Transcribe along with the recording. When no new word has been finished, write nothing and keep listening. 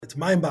it's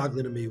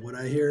mind-boggling to me when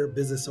I hear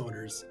business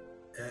owners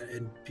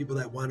and people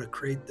that want to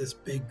create this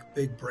big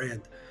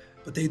brand,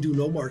 but they do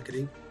no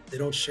marketing. They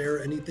don't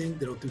share anything.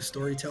 They don't do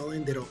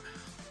storytelling. They don't.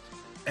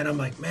 And I'm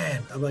like,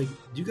 man, do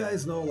you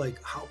guys know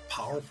like how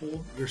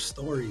powerful your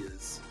story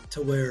is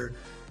to where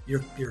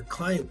your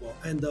client will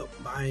end up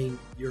buying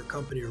your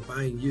company or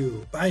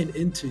buying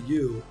into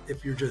you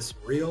if you're just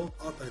real,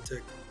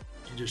 authentic.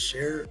 You just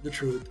share the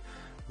truth,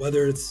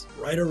 whether it's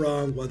right or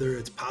wrong, whether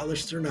it's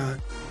polished or not.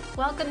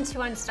 Welcome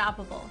to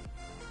Unstoppable,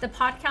 the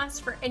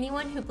podcast for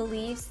anyone who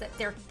believes that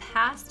their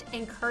past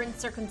and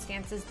current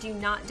circumstances do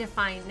not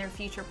define their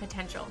future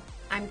potential.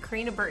 I'm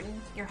Karina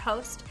Burton, your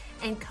host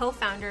and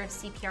co-founder of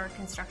CPR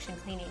Construction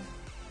Cleaning.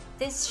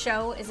 This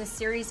show is a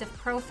series of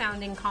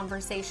profounding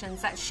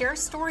conversations that share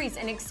stories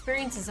and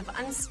experiences of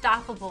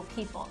unstoppable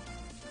people.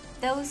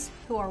 Those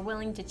who are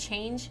willing to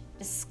change,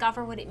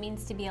 discover what it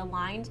means to be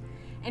aligned,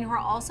 and who are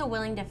also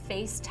willing to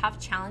face tough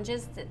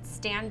challenges that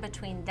stand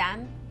between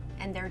them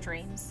and their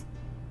dreams.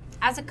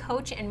 As a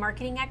coach and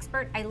marketing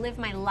expert, I live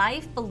my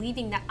life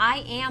believing that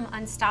I am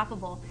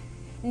unstoppable.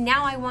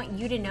 Now I want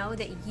you to know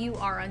that you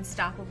are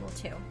unstoppable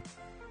too.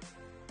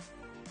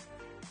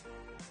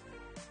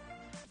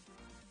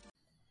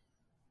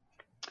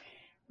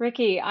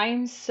 Ricky,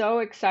 I'm so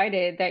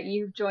excited that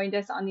you've joined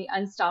us on the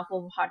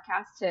Unstoppable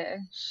podcast to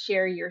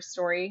share your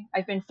story.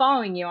 I've been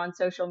following you on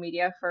social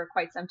media for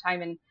quite some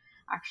time, and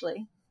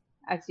actually,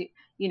 as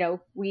you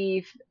know,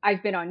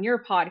 I've been on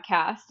your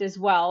podcast as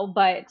well,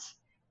 but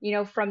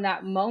from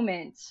that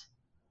moment,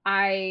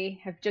 I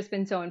have just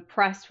been so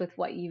impressed with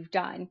what you've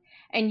done.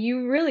 And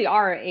you really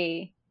are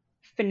a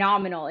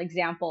phenomenal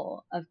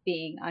example of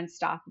being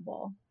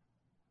unstoppable.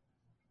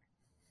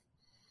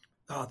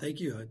 Oh, thank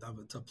you.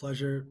 It's a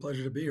pleasure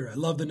to be here. I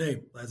love the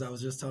name. As I was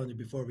just telling you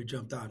before we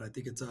jumped on, I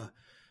think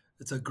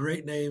it's a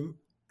great name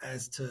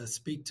as to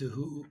speak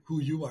to who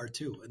you are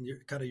too, and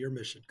your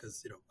mission.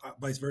 Because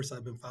vice versa,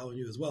 I've been following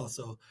you as well.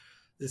 So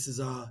this is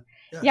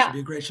it should be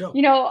a great show.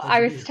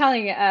 I was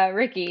telling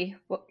Ricky,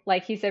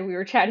 like he said, we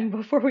were chatting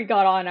before we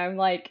got on. I'm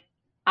like,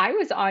 I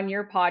was on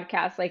your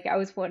podcast. Like that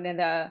was one of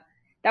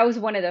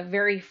the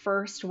very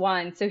first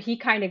ones. So he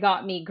kind of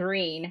got me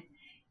green,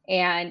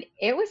 and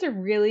it was a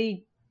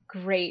really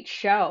great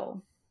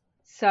show.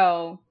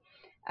 So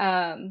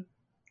I'm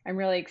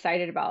really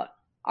excited about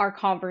our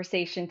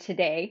conversation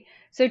today.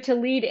 So to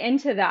lead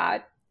into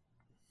that,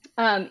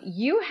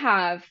 you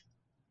have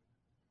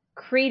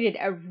created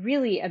a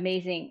really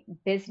amazing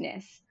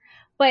business,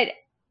 but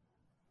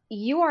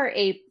you are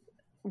a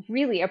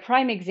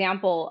prime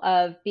example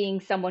of being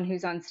someone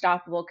who's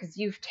unstoppable because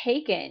you've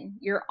taken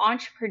your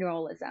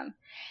entrepreneurialism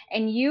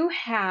and you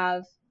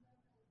have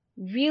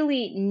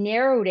really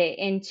narrowed it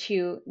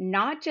into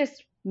not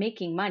just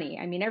making money.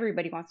 I mean,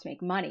 everybody wants to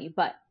make money,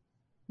 but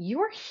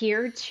you're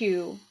here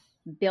to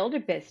build a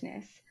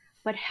business,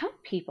 but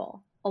help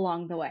people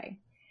along the way.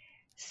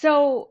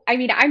 So, I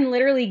mean, I'm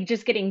literally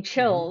just getting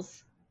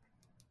chills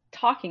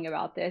talking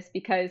about this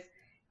because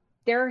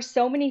there are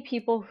so many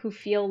people who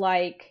feel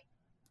like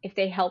if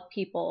they help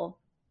people,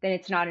 then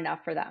it's not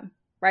enough for them,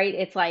 right?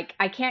 It's like,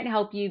 I can't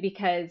help you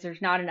because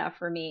there's not enough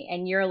for me.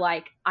 And you're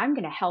like, I'm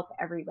going to help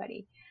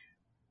everybody.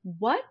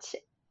 What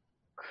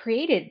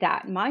created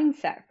that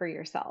mindset for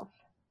yourself?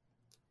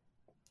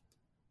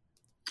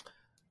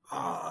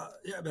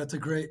 That's a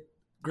great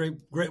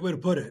way to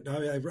put it. I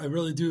mean, I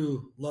really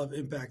do love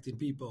impacting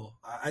people.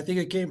 I think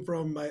it came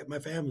from my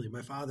family,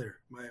 my father,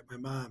 my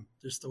mom,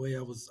 just the way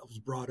I was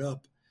brought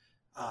up.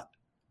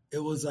 It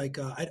was like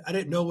I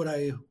didn't know what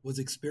I was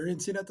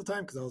experiencing at the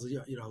time because I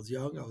was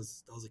young. I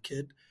was a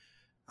kid,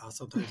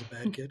 sometimes a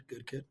bad kid,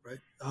 good kid, right?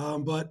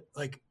 But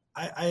like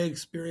I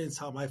experienced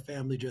how my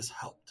family just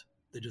helped.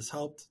 They just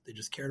helped. They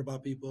just cared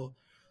about people.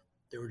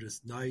 They were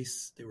just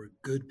nice. They were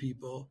good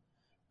people.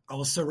 I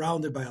was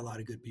surrounded by a lot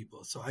of good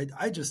people. So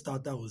I just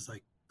thought that was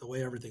like the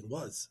way everything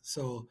was.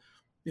 So,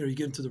 you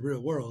get into the real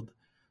world,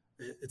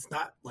 it's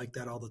not like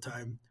that all the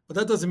time. But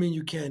that doesn't mean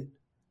you can't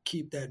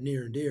keep that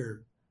near and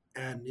dear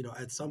and,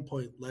 at some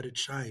point let it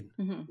shine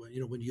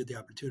when you get the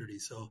opportunity.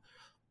 So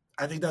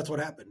I think that's what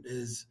happened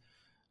is,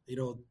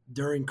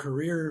 during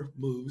career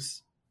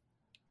moves,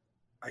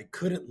 I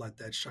couldn't let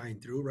that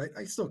shine through, right?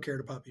 I still cared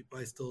about people.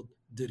 I still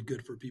did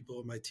good for people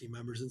and my team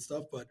members and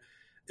stuff. But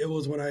it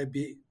was when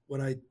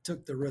I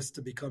took the risk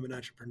to become an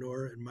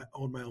entrepreneur and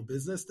own my own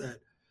business that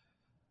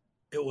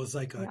it was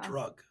like a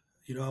drug.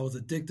 I was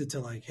addicted to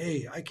like,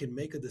 hey, I can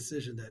make a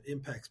decision that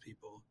impacts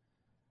people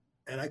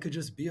and I could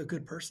just be a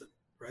good person,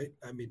 right?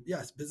 I mean,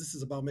 yes, business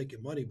is about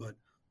making money, but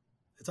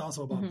it's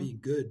also about being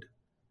good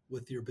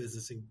with your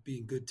business and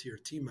being good to your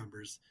team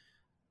members.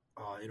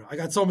 I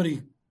got so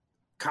many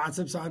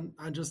concepts on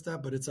just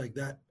that, but it's like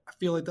that. I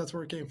feel like that's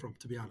where it came from,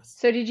 to be honest.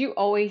 So did you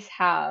always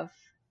have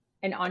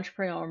an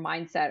entrepreneurial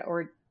mindset,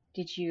 or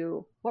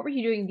what were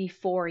you doing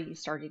before you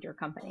started your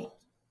company?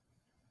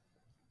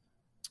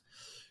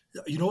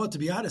 You know what, to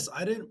be honest,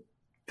 I don't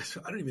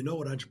even know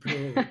what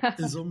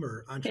entrepreneurialism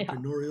or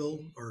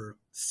entrepreneurial or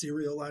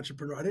serial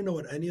entrepreneur. I didn't know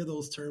what any of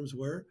those terms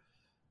were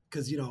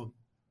because,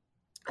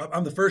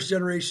 I'm the first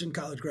generation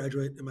college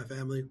graduate in my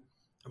family.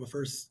 I'm a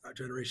first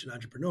generation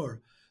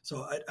entrepreneur.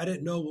 So I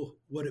didn't know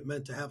what it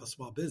meant to have a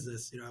small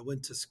business. I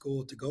went to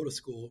school to go to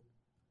school.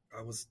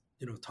 I was,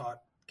 taught,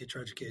 get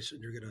your education.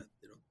 You're going to,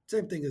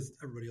 same thing as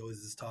everybody always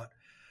is taught.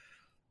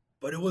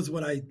 But it was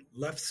when I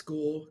left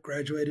school,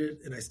 graduated,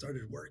 and I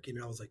started working.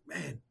 And I was like,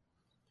 man,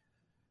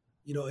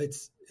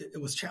 it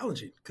was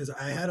challenging because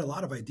I had a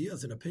lot of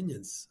ideas and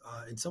opinions.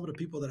 And some of the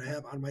people that I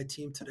have on my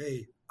team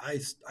today, I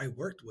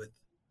worked with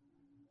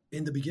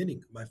in the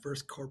beginning. My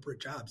first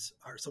corporate jobs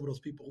are some of those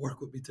people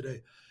work with me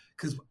today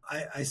because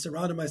I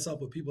surrounded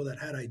myself with people that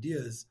had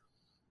ideas,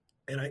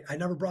 and I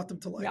never brought them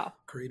to life. Yeah.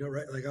 Karina,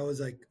 right? Like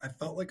I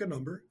felt like a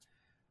number.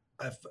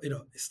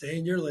 Stay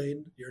in your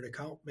lane. You're an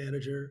account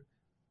manager,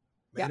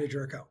 manage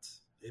your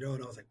accounts. And I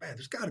was like, man,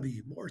 there's got to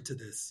be more to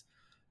this.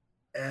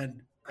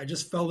 And I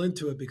just fell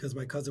into it because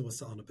my cousin was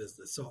selling a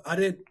business. So I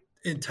didn't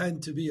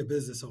intend to be a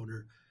business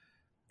owner.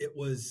 The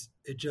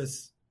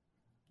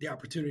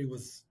opportunity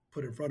was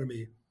put in front of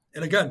me.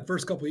 And again,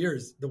 first couple of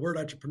years, the word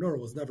entrepreneur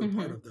was never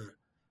part of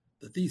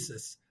the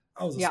thesis.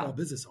 I was a small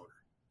business owner,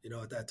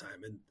 at that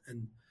time.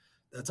 And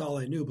that's all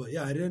I knew. But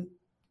I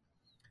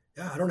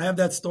don't have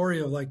that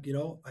story of like,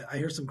 I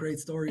hear some great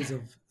stories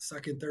of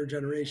second, third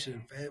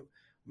generation.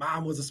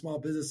 Mom was a small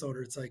business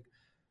owner. It's like,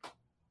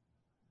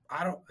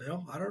 I don't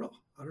know.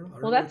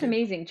 Well, that's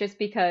amazing just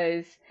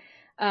because,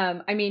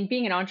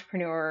 being an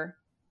entrepreneur,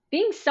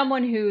 being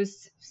someone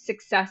who's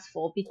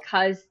successful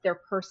because their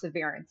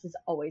perseverance is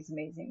always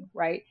amazing,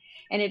 right?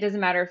 And it doesn't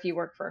matter if you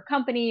work for a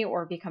company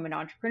or become an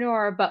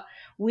entrepreneur, but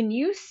when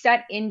you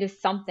set into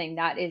something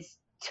that is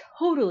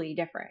totally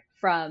different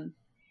from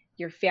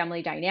your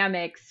family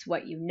dynamics,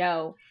 what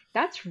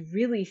that's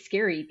really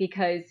scary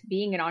because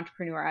being an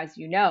entrepreneur, as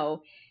you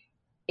know,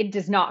 it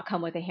does not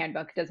come with a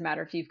handbook. It doesn't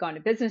matter if you've gone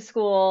to business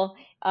school.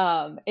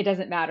 It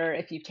doesn't matter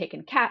if you've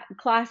taken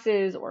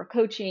classes or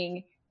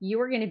coaching. You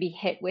are going to be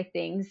hit with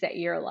things that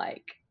you're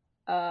like,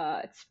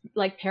 it's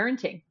like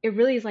parenting. It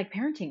really is like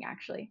parenting,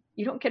 actually.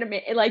 You don't get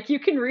you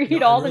can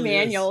read all the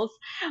manuals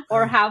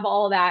or have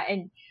all that.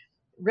 And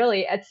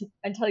really, it's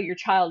until your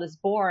child is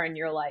born,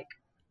 you're like,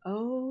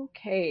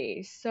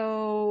 okay,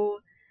 so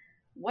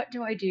what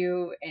do I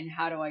do and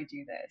how do I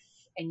do this?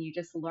 And you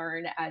just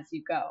learn as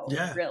you go,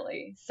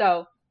 really.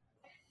 So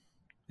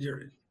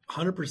you're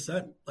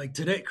 100%. Like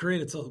today,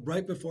 Karina, so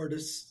right before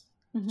this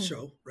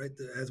show, right,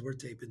 as we're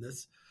taping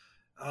this,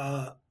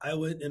 I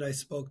went and I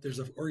spoke. There's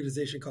an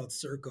organization called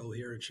Circo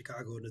here in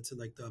Chicago, and it's in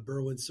like the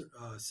Berwyn,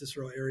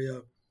 Cicero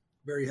area,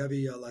 very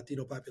heavy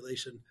Latino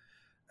population.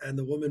 And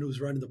the woman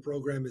who's running the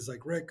program is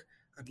like, Rick,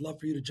 I'd love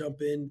for you to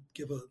jump in,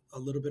 give a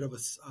little bit of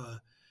a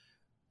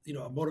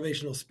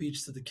motivational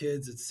speech to the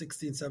kids. It's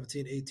 16,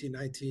 17, 18,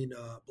 19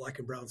 Black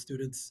and brown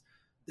students.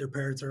 Their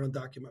parents are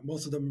undocumented,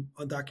 most of them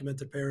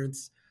undocumented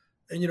parents.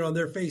 And, and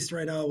they're faced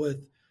right now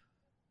with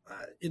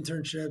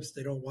internships.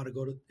 They don't want to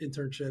go to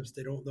internships.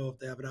 They don't know if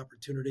they have an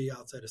opportunity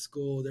outside of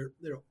school.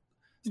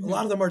 A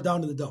lot of them are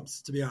down in the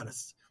dumps, to be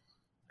honest.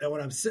 And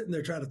when I'm sitting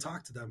there trying to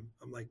talk to them,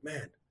 I'm like,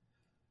 man,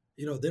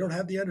 they don't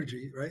have the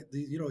energy, right?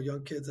 These,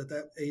 young kids at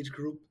that age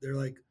group, they're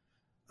like,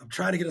 I'm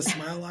trying to get a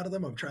smile out of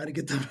them. I'm trying to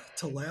get them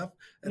to laugh.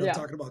 And I'm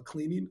talking about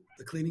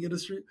the cleaning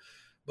industry.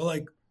 But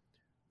like,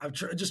 I'm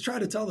just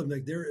trying to tell them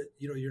like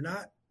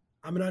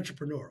I'm an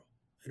entrepreneur,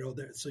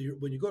 so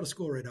when you go to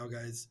school right now,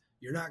 guys,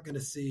 you're not going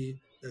to see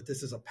that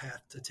this is a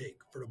path to take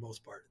for the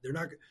most part. They're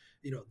not,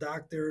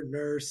 doctor,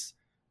 nurse,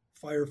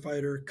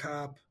 firefighter,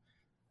 cop,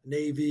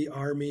 Navy,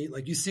 Army,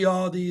 like you see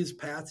all these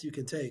paths you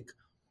can take.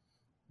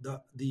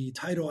 The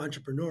title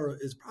entrepreneur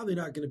is probably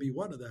not going to be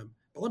one of them.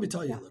 But let me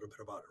tell you a little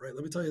bit about it, right?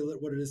 Let me tell you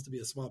what it is to be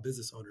a small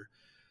business owner.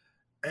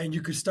 And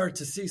you could start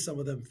to see some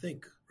of them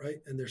think, right?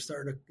 And they're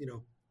starting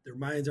to, their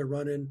minds are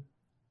running.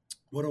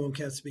 One of them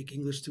can't speak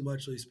English too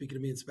much, so he's speaking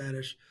to me in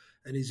Spanish.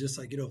 And he's just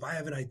like, if I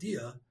have an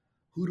idea,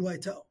 who do I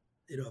tell?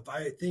 If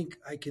I think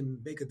I can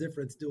make a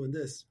difference doing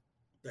this,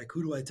 like,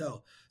 who do I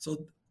tell?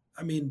 So,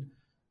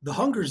 the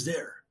hunger's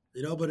there,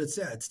 but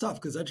it's tough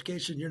because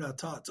education, you're not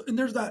taught. So, and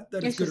there's not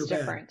that it's good or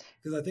bad.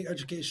 Because I think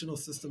educational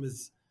system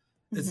is,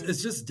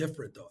 it's just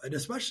different though. And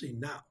especially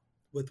now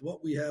with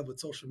what we have with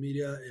social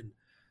media and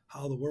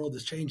how the world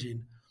is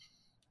changing,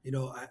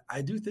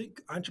 I do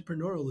think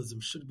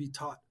entrepreneurialism should be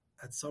taught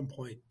at some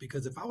point,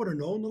 because if I would have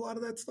known a lot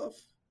of that stuff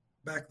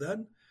back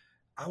then,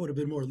 I would have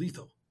been more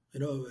lethal,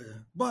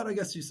 but I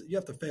guess you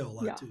have to fail a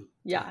lot too.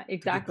 Yeah,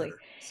 exactly.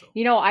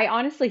 So. I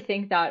honestly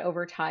think that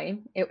over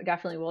time, it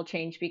definitely will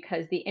change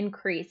because the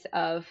increase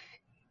of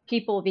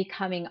people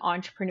becoming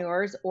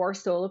entrepreneurs or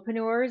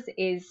solopreneurs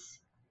is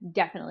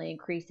definitely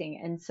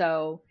increasing. And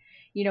so,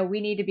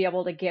 we need to be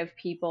able to give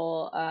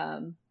people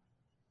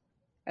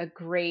a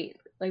great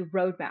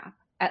roadmap,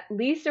 at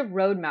least a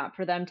roadmap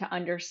for them to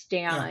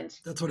understand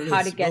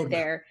how to get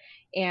there.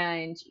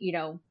 And,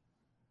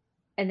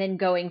 and then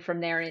going from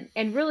there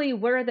and really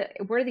where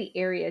are the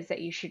areas that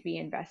you should be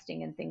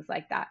investing in, things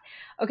like that.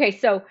 Okay.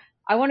 So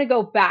I want to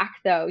go back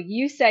though.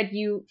 You said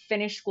you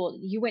finished school,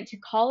 you went to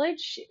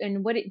college,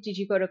 and what did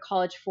you go to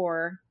college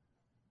for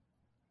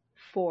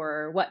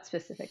what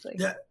specifically?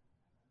 Yeah.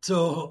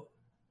 So,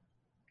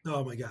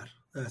 oh my God.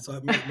 So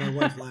my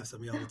wife laughs at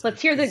me all the time.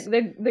 Let's hear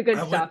the good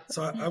stuff.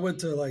 I went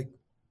to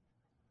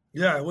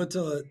I went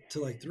to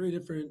like three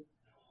different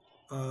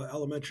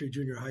elementary,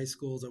 junior high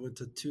schools. I went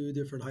to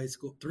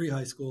three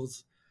high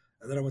schools,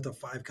 and then I went to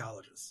 5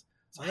 colleges.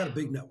 So I got a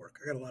big network.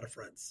 I got a lot of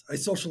friends. I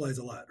socialize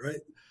a lot, right?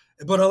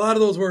 But a lot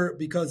of those were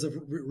because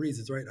of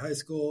reasons, right? High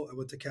school, I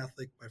went to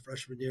Catholic my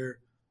freshman year.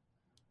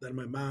 Then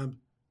my mom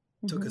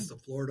took us to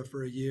Florida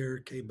for a year,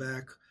 came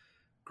back,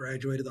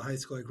 graduated the high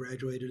school I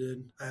graduated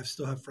in. I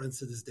still have friends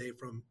to this day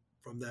from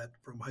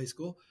high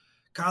school.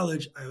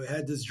 College, I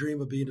had this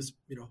dream of being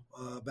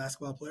a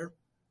basketball player,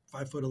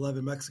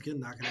 5'11" Mexican,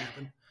 not going to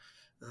happen.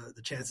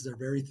 The chances are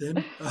very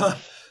thin.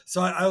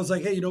 So I was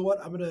like, hey, you know what?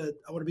 I want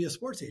to be a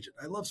sports agent.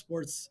 I love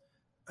sports.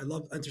 I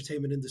love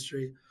entertainment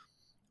industry.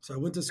 So I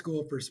went to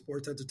school for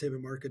sports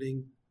entertainment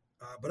marketing.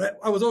 But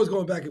I was always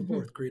going back and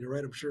forth, Karina,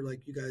 right? I'm sure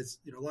like you guys,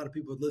 a lot of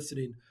people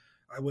listening,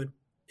 I went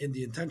in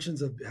the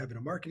intentions of having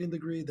a marketing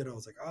degree. Then I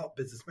was like, oh,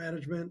 business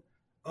management,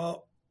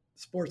 oh,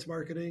 sports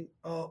marketing,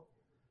 oh,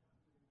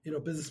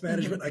 business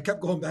management. I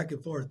kept going back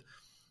and forth.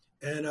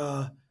 And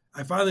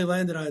I finally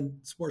landed on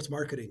sports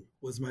marketing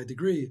was my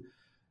degree.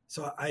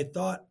 So I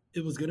thought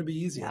it was going to be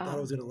easy. Yeah. I thought I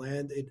was going to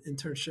land an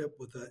internship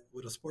with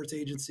a sports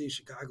agency,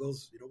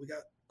 Chicago's. We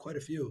got quite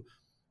a few.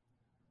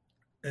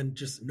 And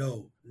just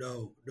no.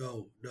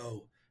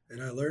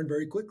 And I learned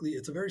very quickly,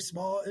 it's a very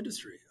small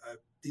industry.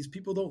 These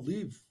people don't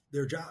leave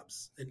their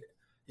jobs. And,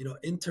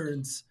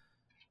 interns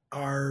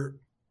are,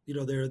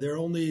 they're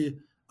only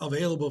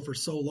available for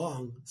so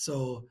long.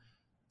 So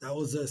that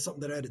was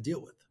something that I had to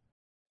deal with.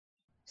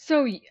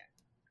 So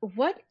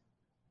what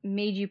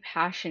made you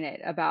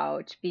passionate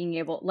about being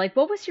able, like,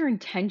 what was your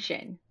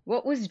intention?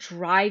 What was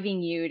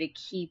driving you to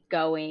keep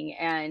going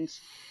and,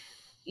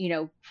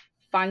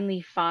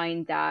 finally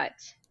find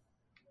that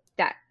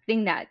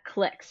thing that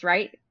clicks,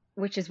 right?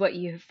 Which is what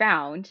you have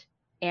found,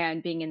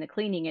 and being in the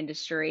cleaning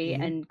industry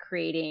and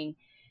creating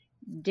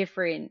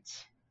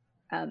different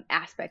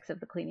aspects of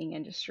the cleaning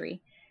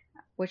industry,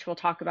 which we'll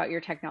talk about your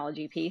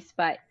technology piece.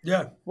 But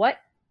yeah, what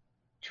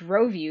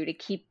drove you to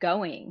keep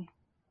going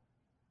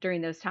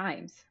during those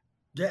times?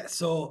 Yeah,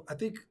 so I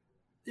think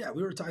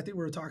we were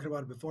talking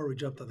about it before we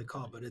jumped on the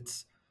call, but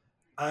as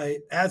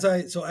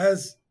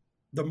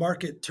the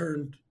market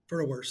turned for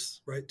the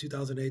worse, right?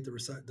 2008, the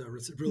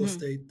real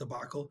estate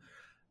debacle.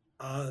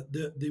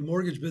 The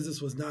mortgage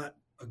business was not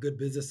a good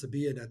business to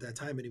be in at that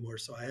time anymore.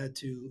 So I had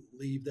to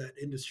leave that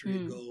industry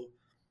and go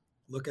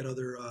look at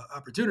other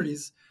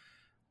opportunities.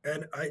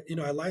 And I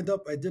lined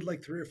up, I did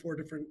like 3 or 4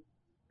 different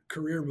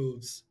career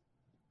moves,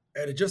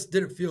 and it just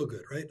didn't feel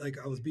good, right? Like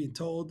I was being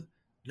told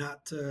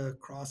not to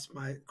cross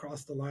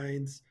the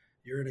lines.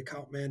 You're in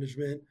account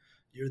management.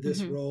 You're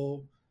this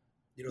role.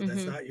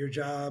 That's not your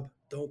job.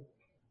 Don't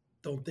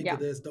think of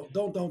this. Don't.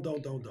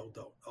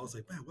 I was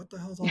like, man, what the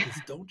hell is all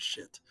this don't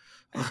shit?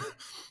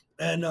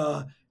 And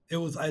I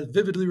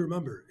vividly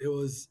remember it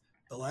was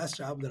the last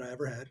job that I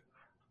ever had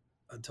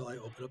until I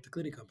opened up the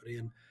cleaning company.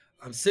 And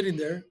I'm sitting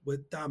there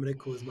with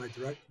Dominic, who is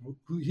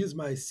he's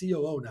my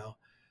COO now.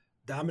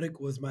 Dominic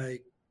was my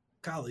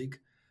colleague,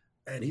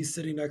 and he's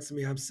sitting next to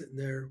me. I'm sitting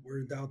there. We're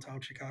in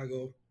downtown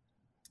Chicago.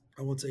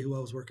 I won't say who I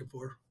was working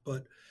for,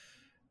 but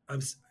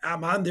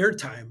I'm on their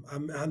time.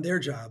 I'm on their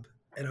job,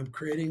 and I'm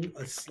creating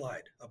a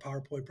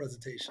PowerPoint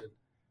presentation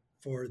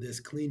for this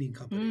cleaning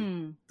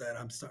company that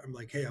I'm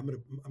like, hey, I'm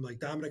like,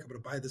 Dominic, I'm gonna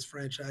buy this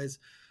franchise.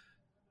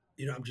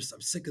 I'm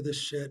sick of this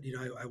shit.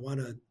 I want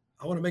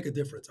to make a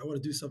difference. I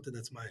want to do something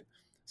that's mine.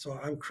 So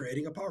I'm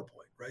creating a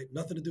PowerPoint, right?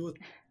 Nothing to do with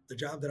the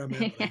job that I'm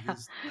at, but I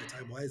use my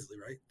time wisely,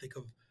 right? Think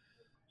of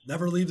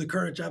never leave the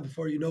current job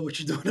before you know what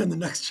you're doing in the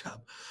next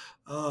job.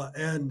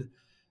 And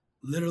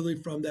literally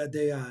from that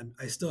day on,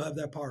 I still have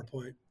that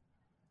PowerPoint.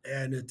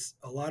 And it's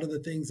a lot of the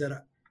things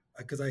that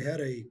because I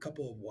had a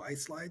couple of why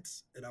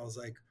slides, and I was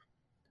like,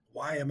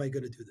 why am I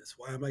going to do this?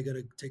 Why am I going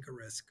to take a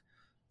risk,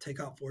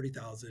 take out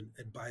 $40,000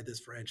 and buy this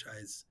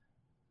franchise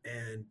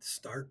and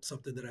start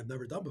something that I've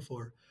never done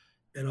before?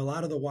 And a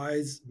lot of the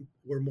whys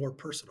were more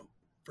personal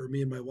for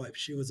me and my wife.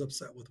 She was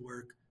upset with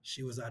work.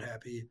 She was not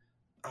happy.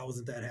 I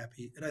wasn't that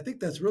happy. And I think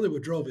that's really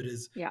what drove it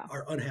is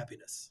our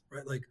unhappiness,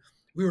 right? Like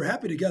we were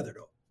happy together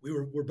though.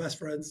 We're best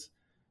friends.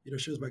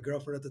 She was my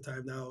girlfriend at the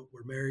time. Now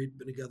we're married,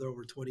 been together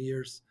over 20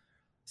 years.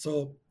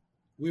 So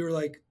we were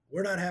like,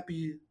 we're not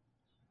happy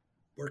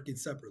working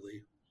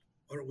separately.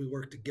 Why don't we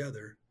work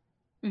together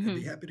and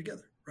be happy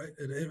together, right?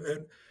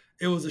 And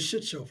it was a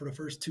shit show for the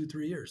first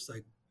 2-3 years.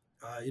 Like,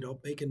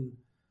 making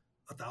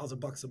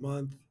 $1,000 a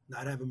month,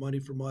 not having money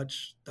for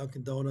much,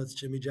 Dunkin' Donuts,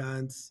 Jimmy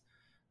John's.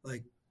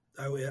 Like,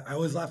 I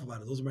always laugh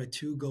about it. Those are my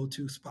 2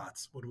 go-to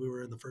spots when we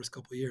were in the first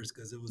couple of years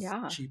because it was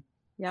cheap,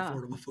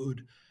 affordable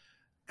food.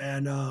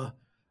 And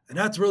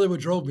that's really what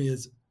drove me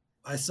is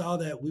I saw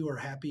that we were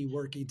happy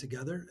working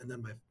together. And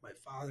then my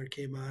father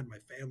came on, my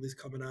family's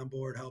coming on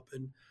board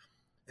helping.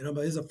 And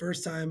this is the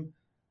first time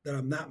that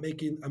I'm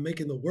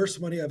making the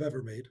worst money I've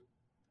ever made,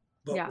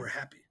 but we're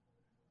happy.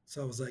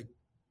 So I was like,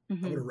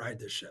 I'm going to ride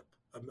this ship.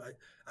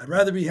 I'd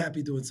rather be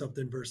happy doing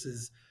something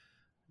versus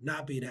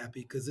not being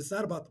happy because it's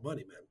not about the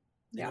money, man.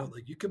 You Yeah. know,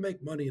 like you can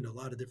make money in a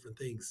lot of different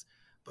things,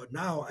 but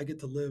now I get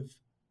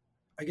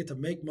to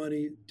make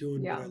money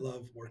doing what Yeah. I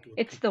love, working with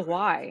It's people the that I love.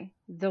 why.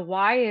 The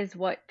why is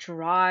what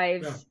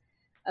Yeah, drives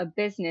a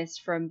business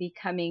from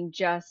becoming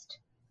just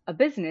a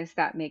business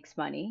that makes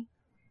money,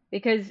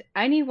 because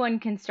anyone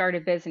can start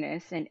a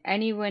business and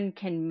anyone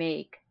can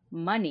make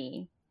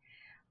money,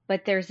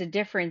 but there's a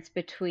difference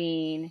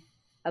between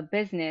a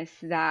business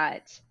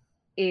that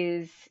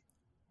is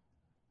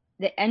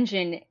the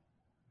engine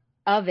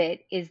of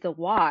it is the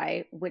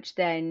why, which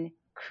then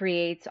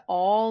creates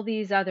all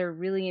these other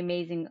really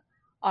amazing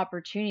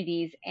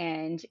opportunities,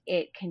 and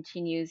it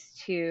continues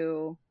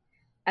to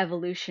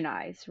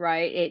evolutionize,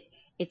 right?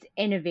 It's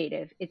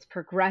innovative, it's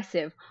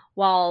progressive,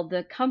 while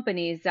the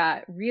companies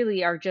that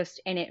really are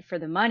just in it for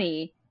the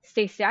money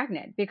stay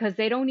stagnant because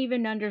they don't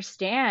even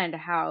understand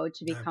how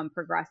to yeah, become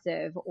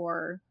progressive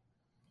or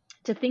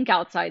to think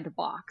outside the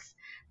box.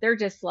 They're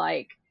just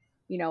like,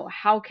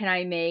 how can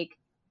I make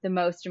the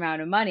most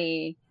amount of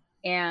money?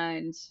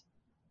 And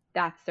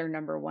that's their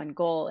number one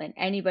goal. And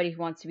anybody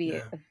who wants to be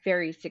yeah, a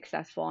very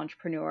successful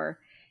entrepreneur,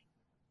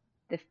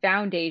 the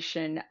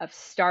foundation of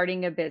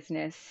starting a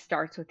business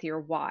starts with your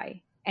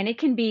why. And it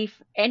can be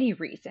any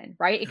reason,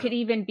 right? It yeah. could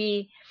even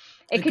be,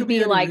 it It could could be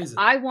be any like, reason,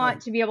 I right?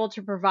 want to be able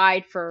to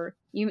provide for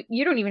you.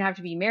 You don't even have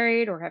to be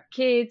married or have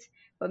kids,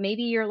 but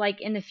maybe you're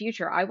like, in the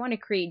future, I want to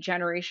create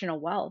generational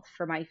wealth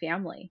for my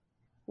family.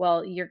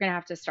 Well, you're going to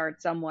have to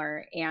start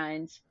somewhere,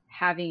 and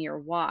having your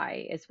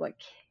why is what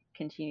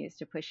continues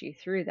to push you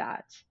through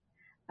that.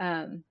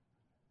 Um,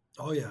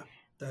 Oh yeah,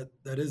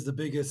 that is the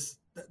biggest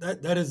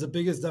that is the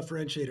biggest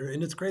differentiator,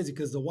 and it's crazy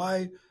because the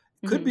why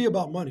could mhm, be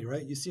about money,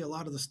 right? You see a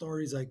lot of the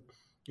stories, like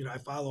I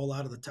follow a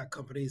lot of the tech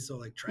companies, so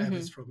like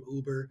Travis mhm. from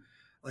Uber,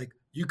 like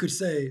you could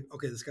say,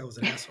 okay, this guy was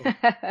an asshole,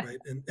 right?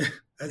 And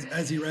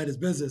as he ran his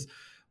business,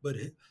 but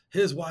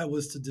his why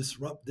was to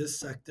disrupt this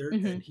sector,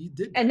 hmm and he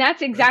did And that,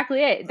 that's right?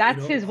 exactly it.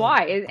 That's his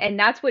why. And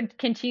that's what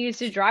continues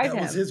to drive That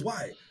was him. his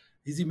why.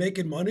 Is he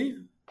making money?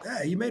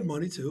 Yeah, he made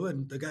money too.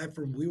 And the guy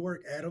from WeWork,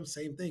 Adam,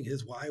 same thing.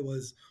 His why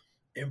was,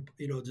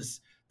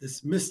 just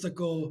this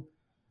mystical,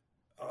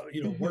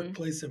 Hmm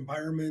workplace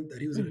environment that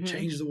he was going to hmm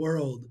change the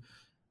world.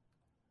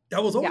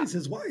 That was Yeah. always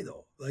his why,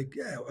 though. Like,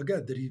 yeah,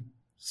 again, did he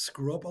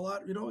screw up a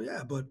lot?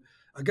 Yeah, but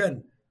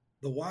again,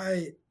 the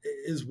why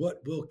is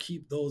what will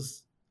keep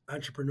those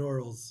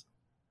entrepreneurs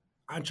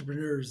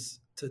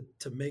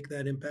to make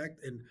that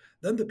impact, and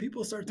then the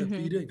people start to hmm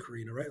feed in,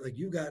 Karina, right? Like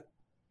you got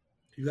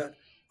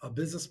a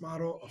business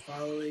model, a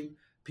following.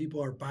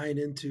 People are buying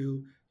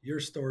into your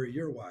story,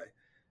 your why,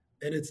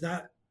 and it's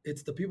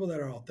the people that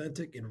are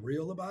authentic and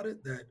real about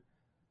it that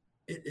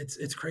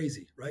it's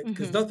crazy, right?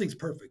 Because hmm nothing's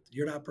perfect.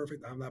 You're not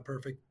perfect. I'm not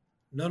perfect.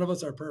 None of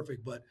us are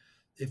perfect. But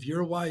if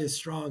your why is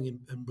strong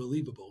and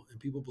believable, and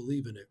people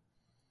believe in it,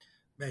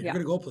 man, you're Yeah.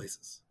 gonna go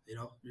places.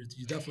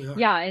 You definitely are.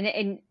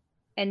 Yeah.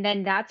 And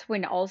then that's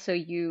when also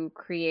you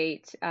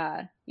create,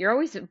 you're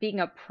always being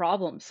a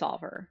problem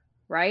solver,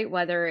 right?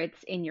 Whether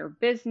it's in your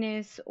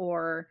business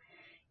or,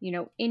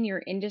 in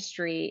your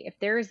industry, if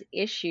there's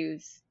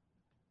issues,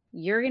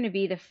 you're going to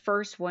be the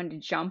first one to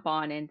jump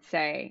on and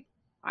say,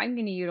 I'm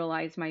going to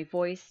utilize my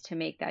voice to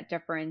make that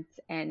difference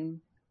and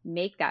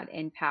make that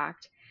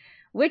impact,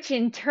 which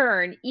in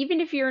turn,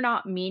 even if you're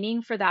not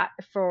meaning for that,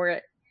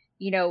 for,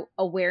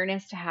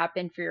 awareness to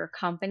happen for your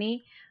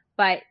company,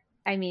 but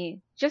I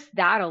mean, just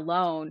that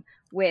alone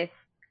with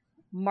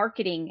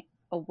marketing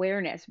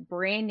awareness,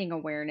 branding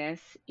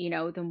awareness,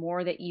 the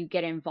more that you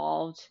get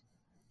involved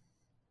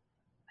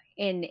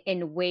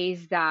in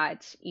ways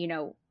that,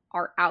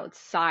 are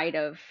outside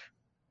of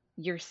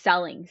your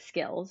selling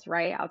skills,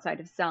 right? Outside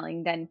of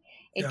selling, then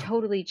it Yeah,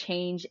 totally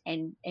changed.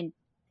 And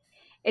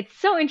it's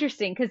so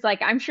interesting because,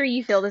 like, I'm sure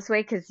you feel this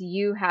way because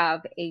you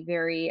have a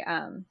very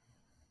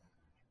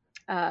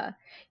uh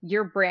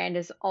your brand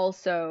is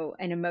also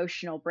an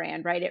emotional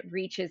brand, right? It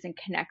reaches and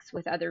connects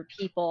with other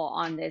people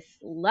on this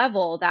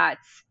level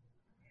that's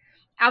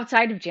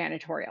outside of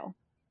janitorial.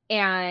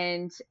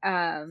 And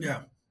yeah,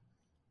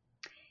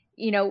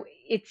 you know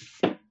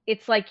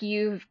it's like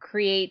you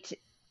create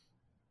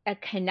a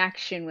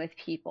connection with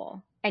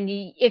people. And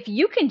if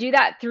you can do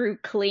that through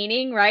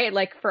cleaning, right?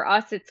 Like for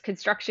us, it's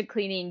construction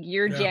cleaning,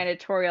 your yeah,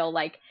 janitorial.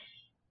 Like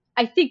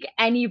I think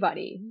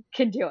anybody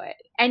can do it.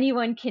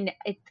 Anyone can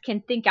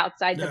think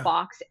outside the yeah.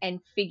 box and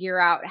figure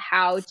out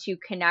how to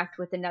connect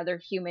with another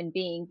human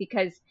being,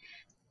 because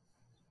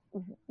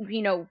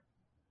you know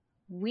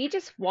we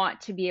just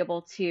want to be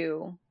able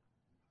to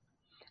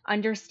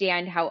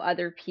understand how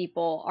other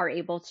people are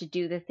able to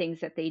do the things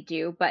that they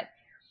do, but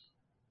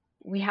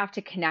we have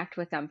to connect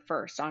with them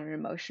first on an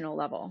emotional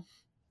level.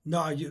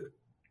 No,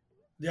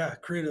 yeah,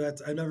 Karina.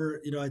 That's I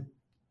never,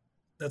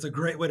 that's a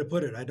great way to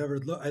put it. I never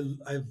look.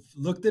 I've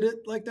looked at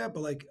it like that,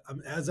 but like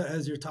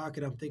as you're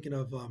talking, I'm thinking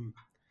of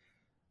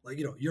like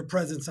your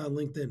presence on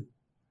LinkedIn,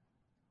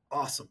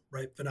 awesome,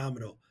 right?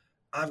 Phenomenal.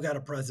 I've got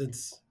a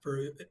presence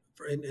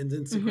in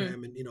Hmm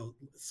Instagram and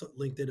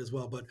LinkedIn as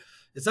well, but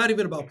it's not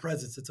even about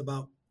presence. It's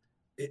about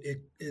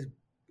it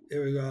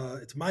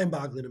it's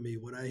mind-boggling to me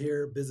when I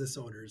hear business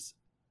owners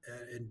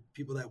and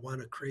people that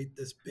want to create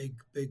this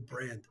big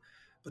brand,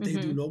 but they do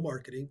Mm-hmm. no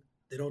marketing.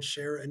 They don't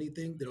share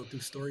anything. They don't do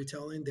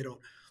storytelling. They don't.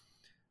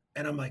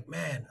 And I'm like,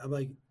 man,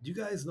 do you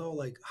guys know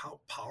like how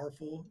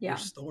powerful your Yeah.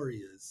 story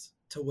is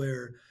to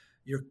where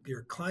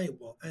your client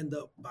will end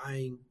up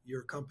buying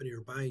your company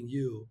or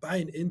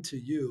buying into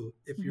you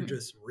if you're Mm-hmm.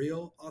 just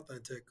real,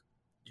 authentic.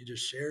 You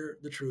just share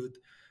the truth,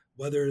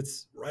 whether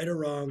it's right or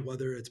wrong,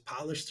 whether it's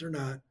polished or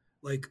not.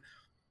 Like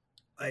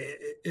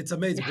it's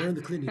amazing. We're in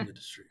the cleaning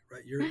industry,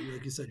 right? You're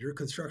like you said, you're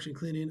construction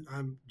cleaning.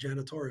 I'm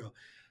janitorial.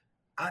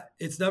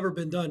 It's never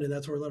been done, and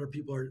that's where a lot of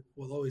people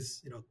will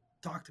always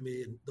talk to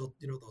me, and they'll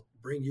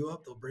bring you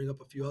up. They'll bring up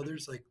a few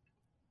others. Like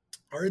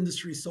our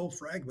industry is so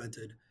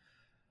fragmented,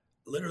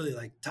 literally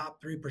like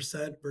top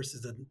 3%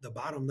 versus the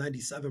bottom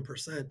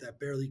 97% that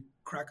barely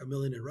crack a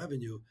million in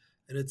revenue,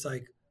 and it's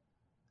like,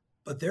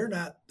 but they're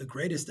not the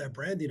greatest at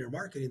branding or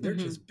marketing. They're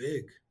Mm-hmm. just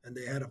big, and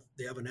they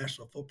have a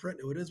national footprint.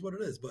 It is what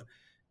it is. But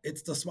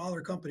it's the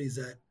smaller companies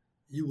that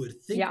you would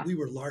think Yeah. we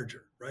were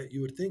larger, right?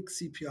 You would think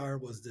CPR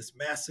was this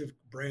massive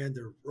brand,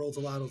 or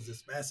Rosalato's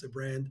this massive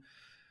brand.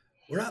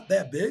 We're not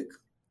that big,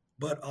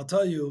 but I'll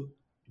tell you,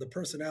 the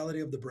personality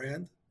of the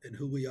brand and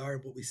who we are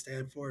and what we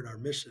stand for and our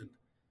mission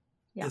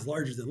Yeah. is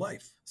larger than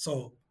life.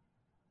 So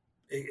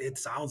it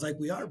sounds like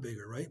we are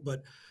bigger, right?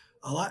 But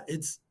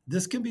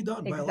this can be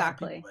done by a lot of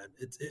people, Exactly.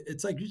 man.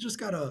 It's like you just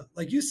gotta,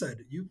 like you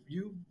said,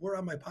 you were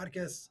on my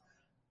podcast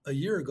a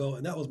year ago,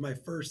 and that was my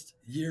first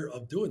year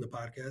of doing the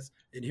podcast,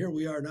 and here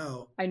we are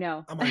now. I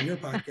know. I'm on your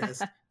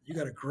podcast. You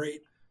have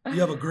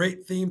a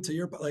great theme to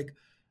your like,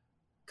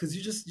 because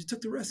you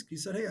took the risk. You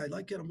said, hey, I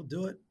like it, I'm gonna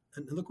do it,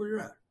 and look where you're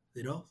at.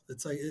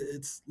 It's like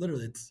it's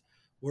literally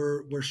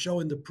we're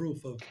showing the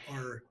proof of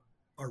our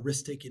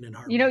risk taking and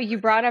hard work You right now.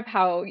 brought up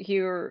how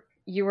you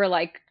were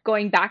like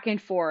going back and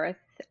forth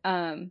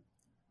um,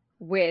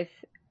 with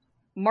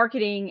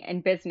marketing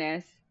and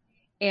business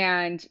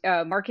and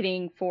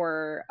marketing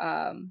for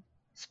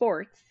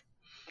sports,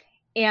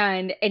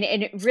 and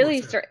it Sports,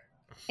 really yeah.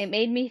 it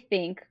made me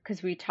think,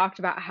 because we talked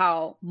about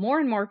how more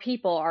and more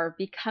people are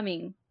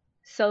becoming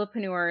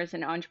solopreneurs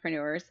and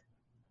entrepreneurs.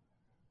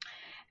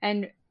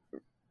 And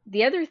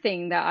the other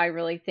thing that I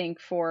really think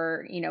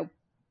for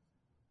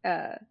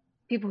uh,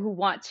 people who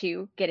want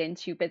to get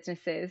into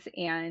businesses,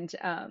 and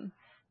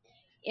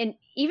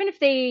even if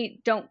they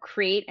don't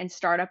create and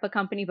start up a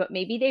company, but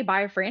maybe they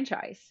buy a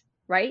franchise,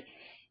 right?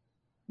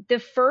 The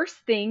first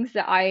things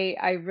that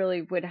I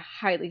really would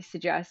highly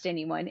suggest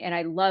anyone, and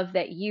I love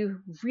that you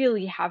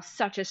really have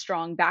such a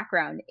strong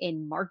background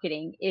in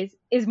marketing, is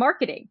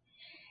marketing.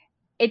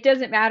 It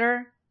doesn't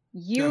matter.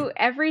 Yeah.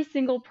 Every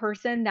single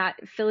person that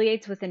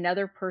affiliates with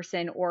another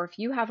person, or if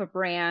you have a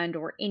brand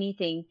or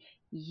anything,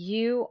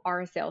 you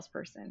are a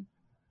salesperson.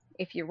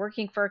 If you're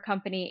working for a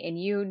company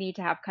and you need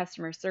to have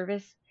customer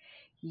service,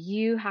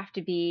 you have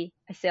to be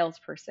a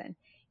salesperson.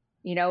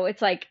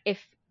 It's like,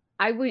 if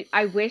I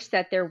wish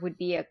that there would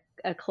be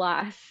a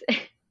class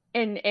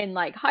in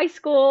like high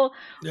school,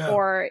 Yeah.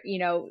 or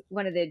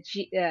one of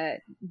the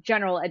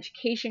general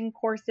education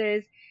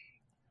courses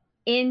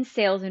in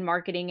sales and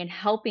marketing, and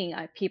helping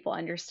people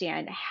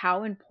understand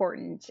how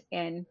important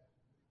and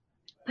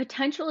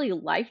potentially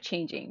life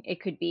changing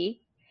it could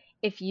be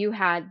if you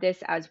had this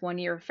as one of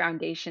your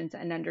foundations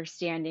and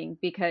understanding.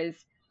 Because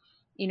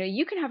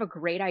you can have a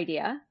great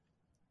idea,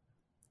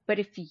 but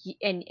if you,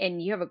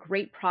 and you have a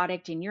great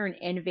product and you're an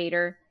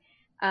innovator,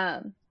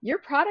 your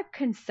product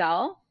can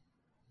sell,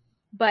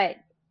 but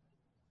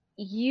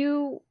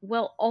you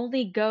will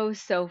only go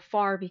so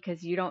far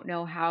because you don't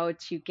know how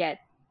to get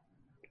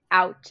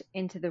out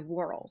into the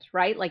world,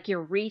 right? Like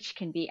your reach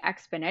can be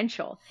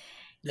exponential.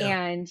 Yeah.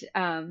 And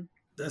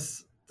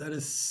That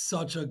is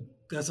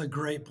that's a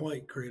great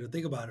point, Karina.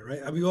 Think about it, right?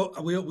 I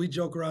mean, we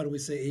joke around and we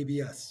say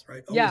ABS,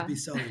 right? Always yeah. be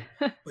selling.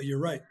 But you're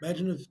right.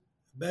 Imagine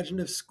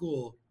if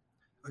school,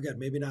 again,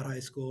 maybe not high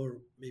school or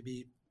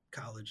maybe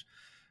college,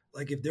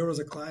 like if there was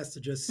a class to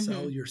just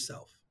sell Hmm.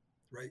 yourself,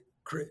 right?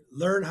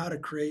 Learn how to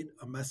create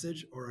a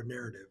message or a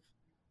narrative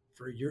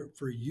for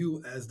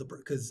you as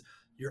because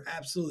you're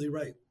absolutely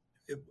right.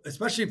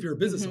 Especially if you're a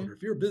business Hmm. owner.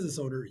 If you're a business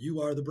owner,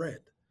 you are the brand.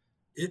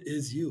 It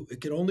is you. It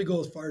can only go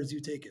as far as you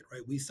take it,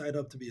 right? We sign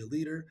up to be a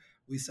leader.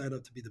 We sign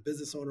up to be the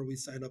business owner. We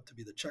sign up to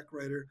be the check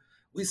writer.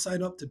 We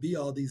sign up to be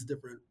all these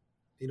different,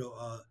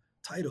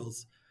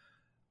 titles.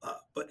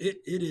 But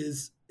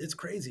it's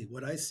crazy.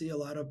 When I see a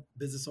lot of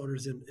business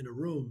owners in a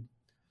room,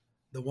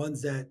 the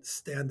ones that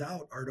stand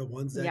out are the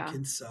ones that Yeah.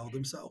 can sell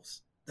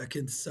themselves, that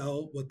can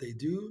sell what they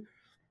do.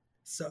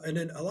 So, and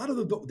then a lot of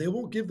them, they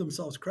won't give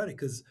themselves credit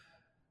because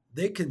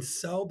they can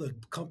sell the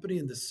company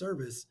and the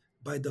service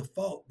by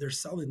default. They're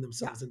selling Yeah.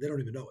 themselves and they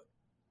don't even know it,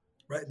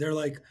 right? They're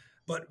like,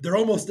 but they're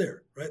almost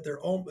there, right? They're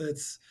all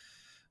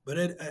but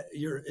it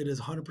is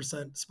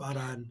 100% spot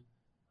on.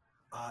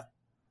 Uh,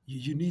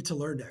 you need to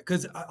learn that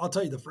because I'll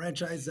tell you, the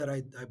franchise that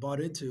I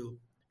bought into,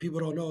 people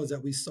don't know is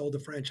that we sold the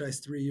franchise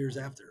 3 years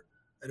after,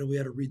 and then we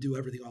had to redo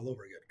everything all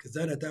over again. Because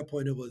then at that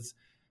point I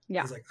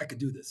Yeah. was like, I could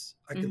do this.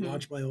 I could Hmm.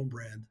 launch my own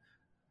brand.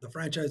 The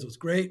franchise was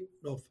great.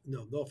 No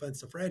offense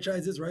to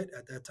franchises, right?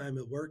 At that time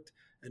it worked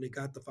and it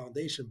got the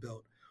foundation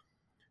built.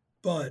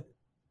 But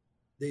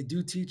they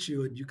do teach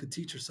you, and you could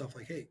teach yourself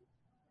like, hey,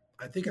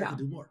 I think I Yeah. could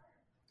do more.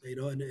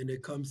 And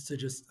it comes to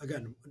just,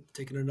 again,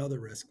 taking another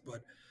risk.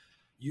 But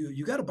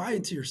you got to buy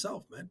into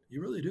yourself, man.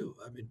 You really do.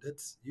 I mean,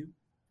 that's you.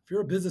 If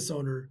you're a business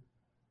owner,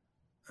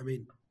 I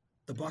mean,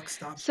 the buck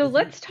stops So with you,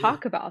 let's really.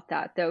 talk about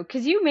that though,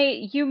 because you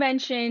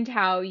mentioned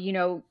how,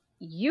 you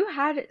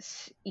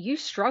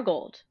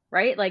struggled,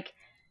 right? Like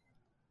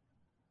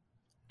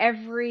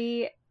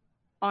every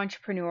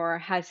entrepreneur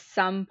has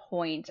some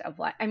point of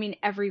life. I mean,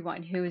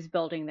 everyone who is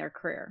building their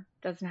career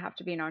doesn't have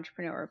to be an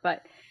entrepreneur,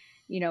 but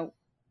you know,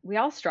 we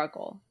all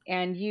struggle.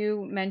 And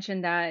you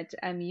mentioned that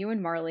you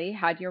and Marley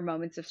had your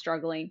moments of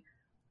struggling.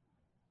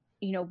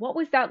 What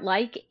was that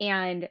like,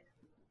 and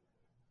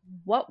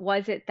what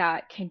was it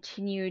that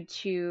continued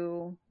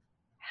to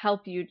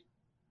help you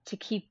to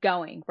keep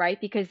going,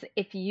 right? Because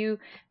if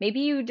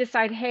maybe you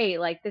decide, hey,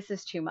 like this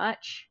is too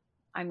much,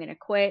 I'm going to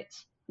quit.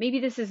 Maybe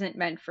this isn't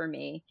meant for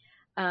me.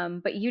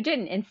 But you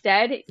didn't.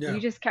 Instead, you Yeah.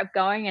 just kept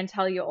going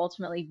until you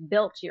ultimately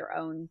built your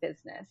own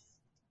business.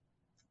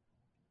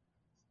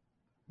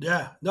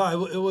 Yeah,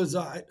 no, it was.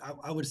 I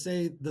would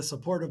say the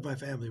support of my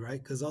family,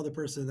 right? Because the other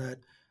person that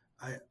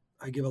I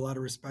I give a lot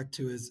of respect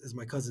to is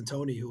my cousin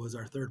Tony, who was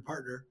our third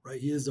partner,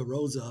 right? He is a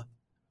Rosa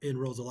in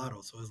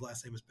Rosalado, so his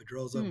last name is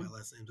Pedrosa, Hmm. my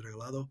last name is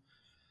Regalado.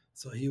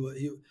 So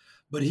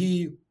but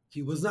he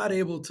was not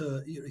able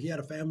to. He had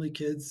a family,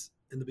 kids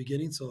in the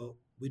beginning, so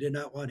we did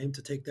not want him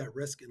to take that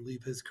risk and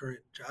leave his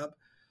current job.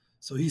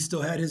 So he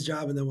still had his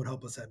job and then would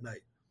help us at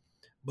night.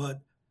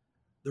 But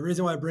the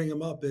reason why I bring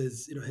him up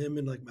is, him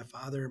and like my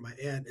father and my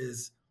aunt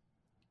is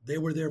they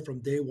were there from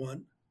day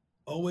one,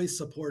 always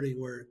supporting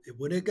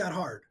when it got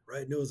hard,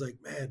 right? And it was like,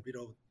 man,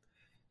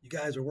 you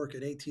guys are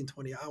working 18,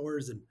 20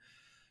 hours and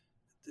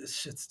this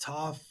shit's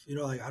tough.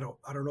 Like I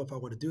don't know if I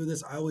want to do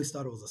this. I always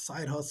thought it was a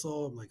side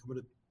hustle. I'm like,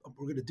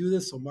 we're gonna do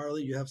this. So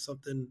Marley, you have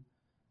something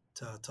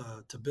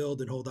to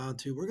build and hold on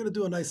to. We're gonna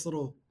do a nice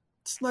little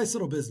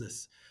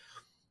business.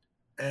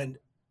 And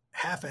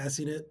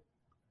half-assing it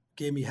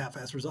gave me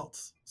half-ass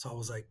results. So I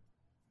was like,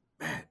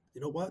 man,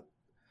 you know what?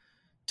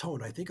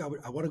 Tone, I think I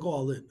want to go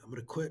all in. I'm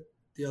going to quit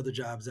the other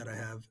jobs that I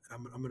have.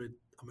 I'm going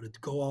to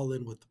go all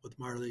in with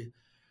Marley.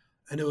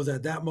 And it was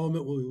at that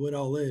moment when we went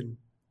all in.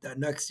 That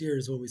next year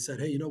is when we said,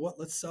 hey, you know what?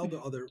 Let's sell the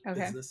other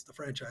Okay. business, the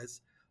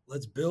franchise.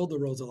 Let's build the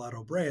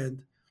Rosalado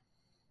brand.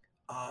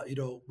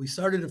 We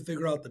started to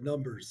figure out the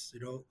numbers.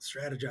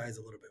 Strategize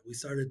a little bit. We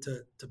started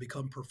to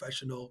become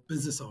professional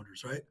business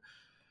owners, right?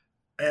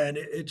 And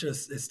it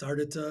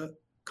started to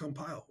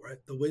compile,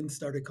 right? The wins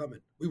started coming.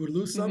 We would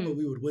lose some, Hmm. but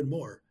we would win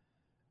more.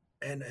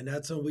 And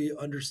that's when we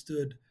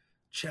understood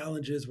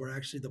challenges were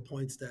actually the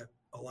points that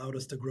allowed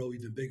us to grow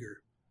even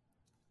bigger.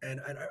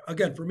 And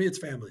again, for me, it's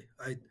family.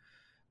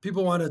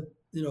 People want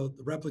to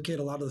replicate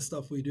a lot of the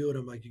stuff we do, and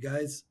I'm like, you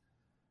guys,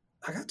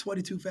 I got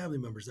 22 family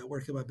members that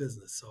work in my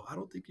business, so I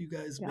don't think you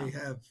guys Yeah. may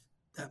have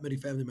that many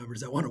family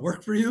members that want to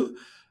work for you,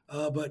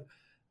 but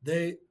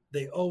they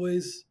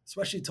always,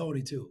 especially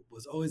Tony too,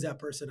 was always that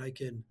person I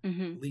can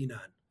Hmm. lean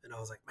on. And I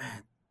was like,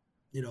 man,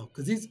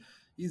 because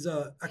he's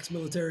a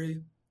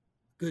ex-military,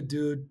 good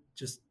dude.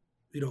 Just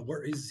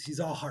he's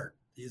all heart.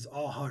 He's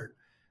all heart,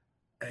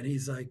 and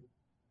he's like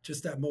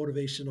just that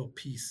motivational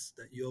piece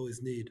that you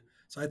always need.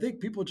 So I think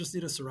people just need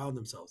to surround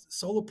themselves.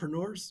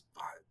 Solopreneurs,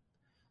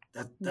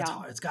 that's Yeah.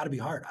 hard. It's got to be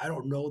hard. I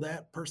don't know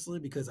that personally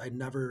because I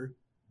never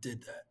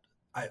did that.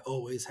 I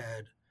always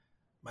had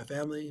my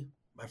family,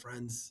 my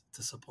friends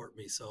to support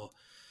me. So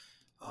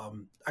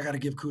I got to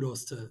give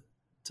kudos to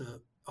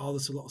all the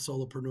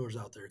solopreneurs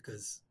out there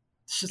because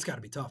it's just got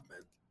to be tough,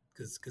 man.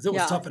 Because it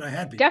was Yeah, tough and I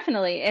had people.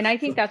 definitely. And I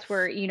think So that's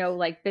where,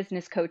 like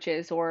business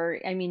coaches, or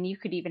I mean, you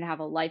could even have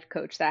a life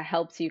coach that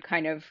helps you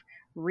kind of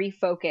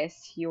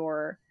refocus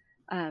your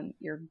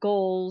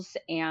goals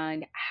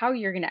and how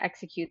you're going to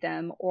execute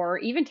them, or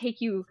even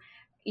take you,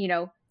 you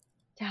know,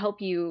 to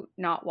help you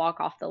not walk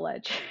off the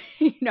ledge,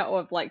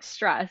 of like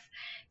stress.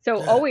 So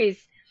yeah, always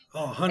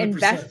 100%.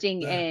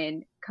 investing Yeah.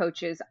 in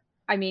coaches.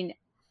 I mean,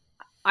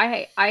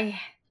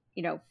 I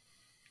you know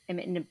am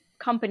in a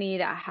company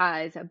that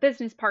has a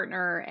business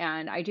partner,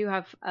 and I do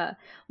have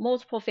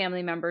multiple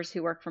family members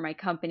who work for my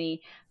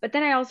company. But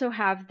then I also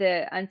have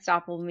the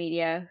Unstoppable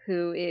Media,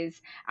 who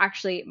is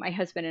actually my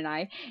husband and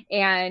I,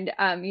 and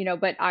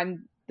but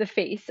I'm the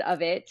face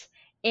of it.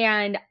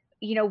 And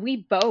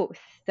we both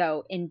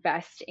though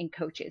invest in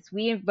coaches.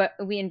 We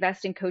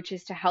invest in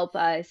coaches to help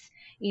us,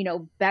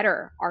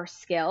 better our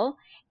skill,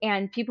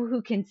 and people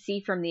who can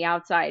see from the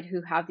outside,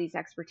 who have these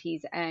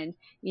expertise, and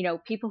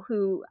people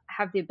who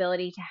have the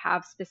ability to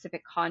have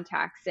specific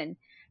contacts. And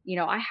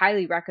I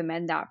highly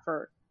recommend that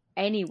for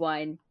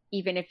anyone,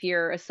 even if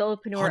you're a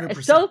solopreneur. A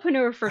 100%.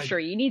 solopreneur, for I sure,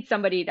 you need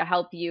somebody to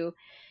help you.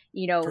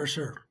 you For know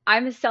sure.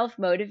 I'm a self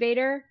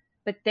motivator,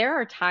 but there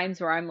are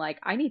times where I'm like,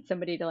 I need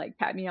somebody to like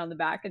pat me on the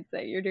back and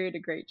say you're doing a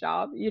great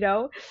job.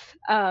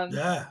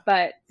 Yeah.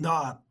 But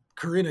Nah,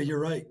 Karina, you're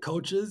right.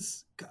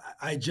 Coaches,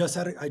 I just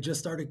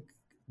started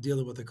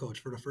dealing with a coach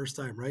for the first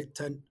time, right?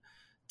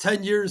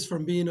 10 years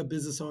from being a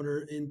business owner,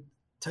 in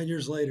 10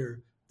 years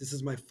later, this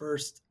is my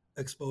first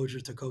exposure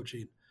to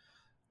coaching.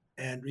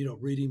 And,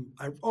 reading,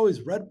 I've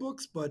always read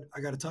books, but I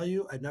got to tell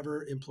you, I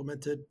never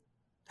implemented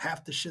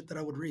half the shit that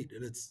I would read.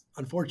 And it's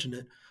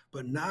unfortunate,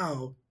 but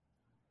now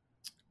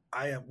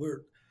I am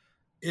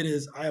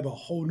a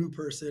whole new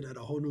person and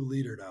a whole new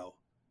leader now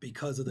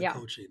because of the Yeah.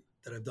 coaching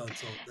that I've done.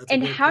 So that's a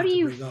And great how do point to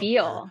you bring up where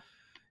feel?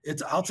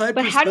 it's outside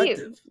But how do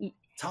perspective. you,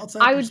 It's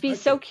outside I would be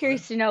so perspective.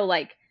 curious to know,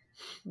 like,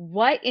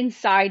 what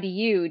inside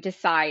you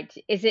decide?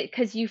 Is it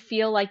because you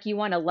feel like you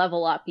want to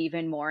level up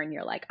even more and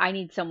you're like, I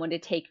need someone to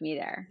take me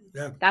there?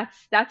 Yeah.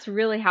 That's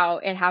really how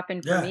it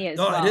happened for me as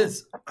no, well. it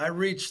is. I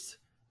reached,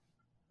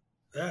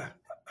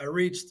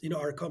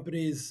 our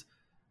companies,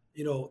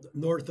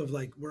 north of,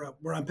 like,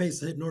 we're on pace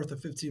to hit north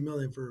of 15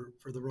 million for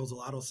the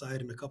Regalado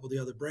side and a couple of the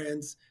other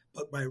brands.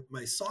 But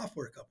my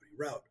software company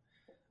route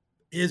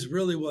is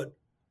really what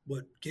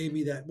gave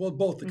me that. Well,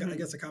 both, I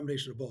guess a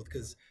combination of both,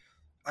 because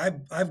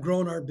I've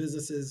grown our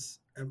businesses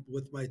and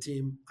with my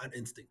team on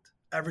instinct.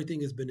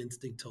 Everything has been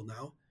instinct till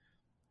now.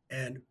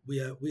 And we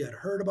had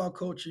heard about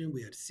coaching,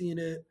 we had seen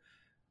it.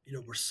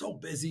 We're so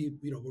busy,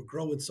 we're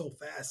growing so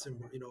fast,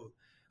 and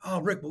oh,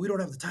 Rick, but we don't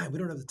have the time. We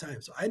don't have the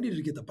time. So I needed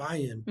to get the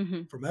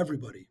buy-in from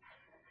everybody,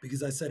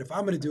 because I said, if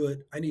I'm going to do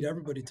it, I need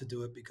everybody to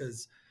do it,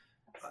 because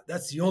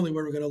that's the only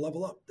way we're going to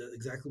level up.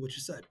 Exactly what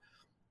you said.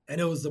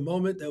 And it was the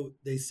moment that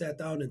they sat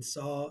down and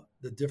saw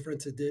the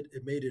difference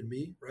it made in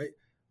me, right?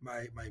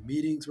 My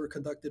meetings were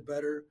conducted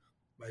better.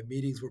 My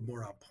meetings were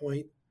more on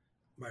point.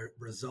 My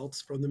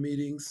results from the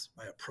meetings,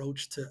 my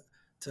approach to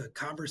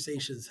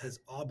conversations has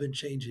all been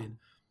changing.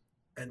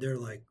 And they're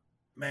like,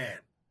 man,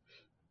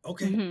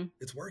 okay,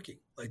 it's working.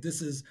 Like,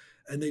 this is,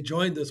 and they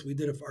joined us. We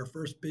did our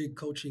first big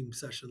coaching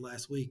session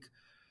last week.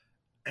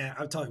 And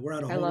I'm telling you, we're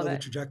on a whole other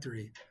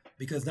trajectory,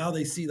 because now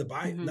they see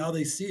now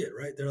they see it,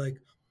 right? They're like,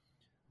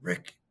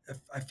 Rick,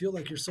 I feel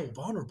like you're so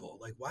vulnerable.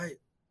 Like, why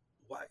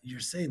you're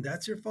saying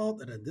that's your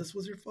fault and then this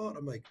was your fault?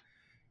 I'm like,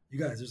 you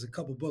guys, there's a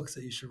couple books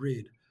that you should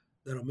read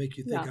that'll make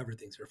you think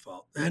everything's your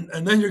fault. And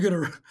then you're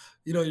going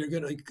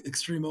to,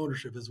 extreme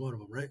ownership is one of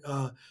them, right?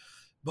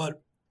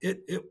 But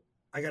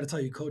I got to tell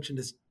you, coaching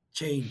has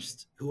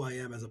changed who I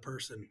am as a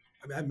person.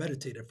 I mean, I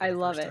meditated for the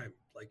first time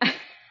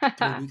like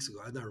 3 weeks ago.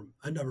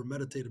 I never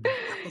meditated before.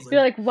 I was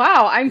you're like,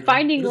 wow, I'm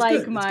finding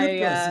like good.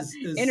 my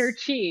inner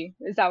chi.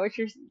 Is that what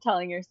you're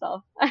telling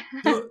yourself?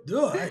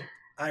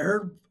 I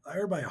heard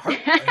my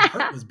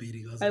heart was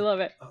beating. I love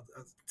it. I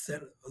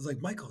was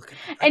like, Michael.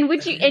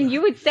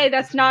 You would say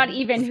that's not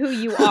even who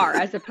you are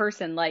as a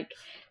person. Like,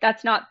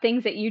 that's not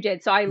things that you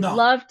did. So I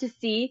love to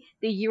see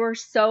that you are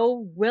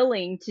so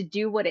willing to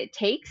do what it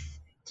takes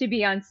to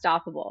be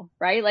unstoppable,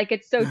 right? Like,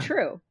 it's so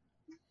true.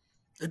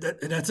 And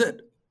that's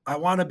it. I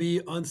want to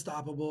be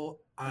unstoppable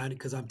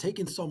because I'm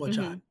taking so much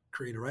on,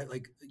 Karina, right?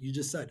 Like you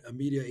just said,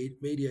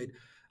 mediate.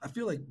 I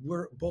feel like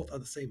we're both on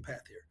the same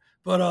path here.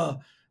 But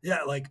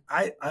like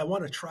I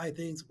want to try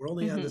things. We're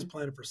only on this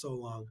planet for so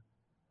long.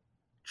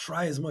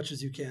 Try as much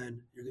as you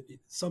can.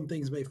 Some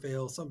things may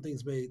fail. Some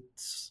things may,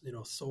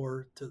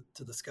 soar to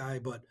the sky.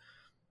 But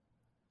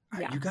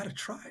you got to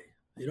try.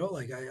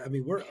 Like I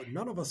mean,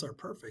 none of us are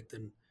perfect,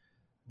 and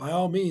by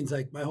all means,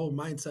 like my whole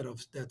mindset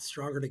of that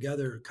stronger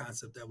together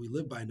concept that we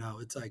live by now,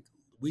 it's like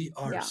we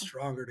are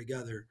stronger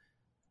together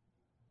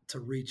to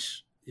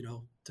reach,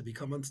 to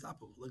become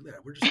unstoppable. Look at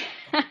that. We're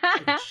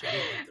just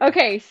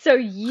okay. So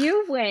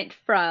you went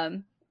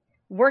from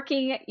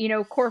working,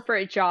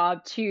 corporate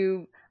job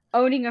to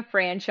owning a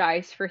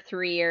franchise for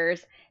 3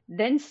 years,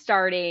 then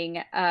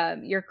starting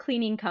your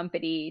cleaning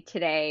company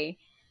today.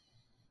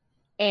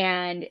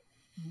 And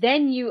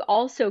then you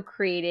also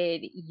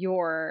created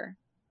your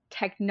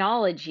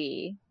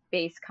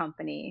technology-based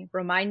company.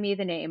 Remind me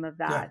the name of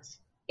that.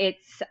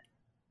 It's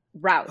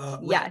Route.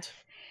 Yes.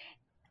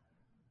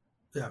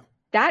 Yeah.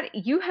 That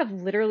you have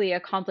literally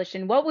accomplished.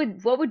 And what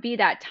would be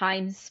that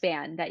time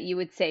span that you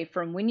would say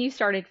from when you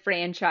started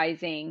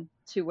franchising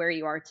to where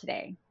you are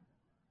today?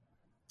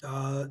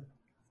 10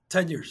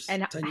 years.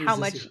 And 10 years how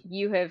much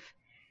you have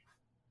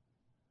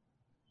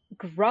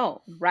grown,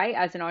 right?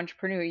 As an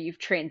entrepreneur, you've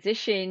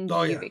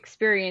transitioned, you've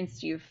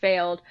experienced, you've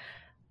failed.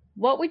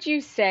 What would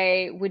you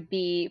say would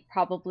be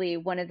probably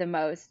one of the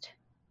most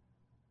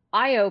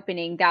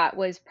eye-opening, that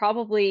was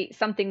probably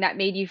something that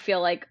made you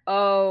feel like,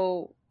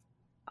 oh,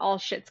 all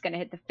shit's going to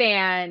hit the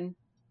fan.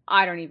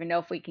 I don't even know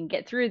if we can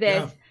get through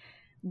this. Yeah.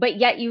 But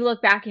yet you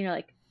look back and you're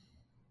like,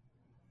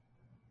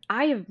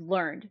 I have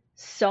learned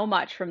so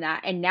much from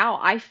that. And now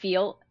I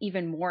feel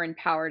even more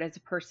empowered as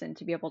a person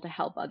to be able to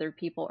help other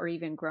people or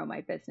even grow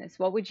my business.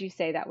 What would you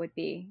say that would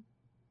be?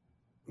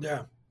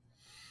 Yeah,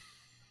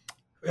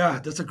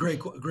 that's a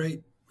great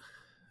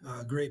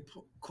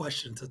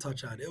question to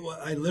touch on.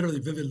 I literally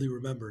vividly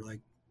remember, like,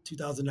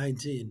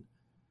 2019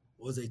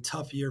 was a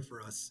tough year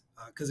for us.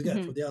 Because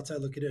again, from the outside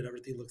looking in,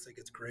 everything looks like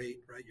it's great,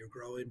 right? You're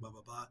growing, blah,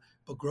 blah, blah.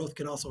 But growth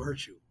can also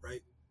hurt you,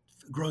 right?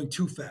 Growing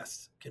too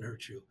fast can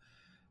hurt you.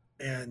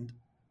 And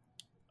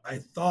I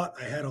thought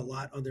I had a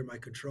lot under my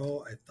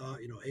control. I thought,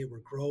 hey, we're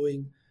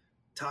growing.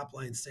 top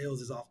line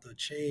sales is off the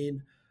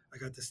chain. I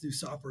got this new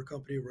software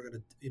company we're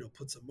going to,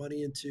 put some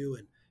money into,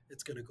 and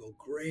it's going to go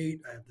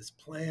great. I have this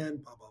plan,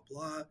 blah, blah,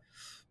 blah.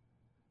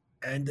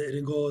 And it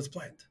didn't go as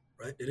planned,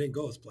 right? It didn't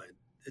go as planned.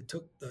 It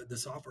took the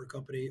software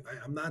company.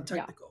 I'm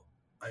non-technical.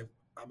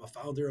 I'm a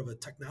founder of a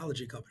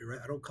technology company, right?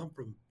 I don't come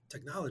from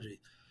technology.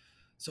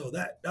 So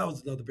that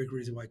was another big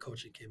reason why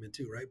coaching came in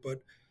too, right?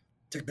 But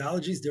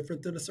technology is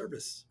different than a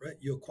service, right?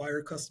 You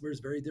acquire customers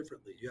very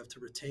differently. You have to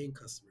retain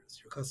customers.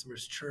 Your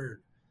customers churn.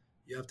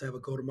 You have to have a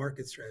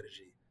go-to-market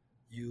strategy.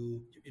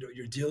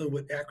 You're dealing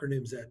with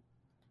acronyms that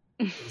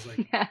was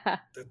like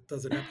that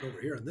doesn't happen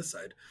over here on this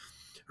side,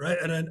 right?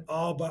 And then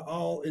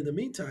all in the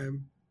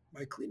meantime,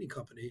 my cleaning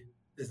company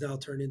is now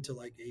turned into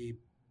like a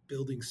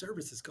building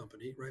services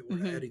company, right?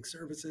 We're adding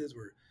services,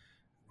 we're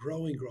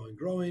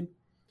growing,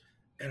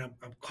 and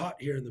I'm caught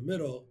here in the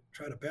middle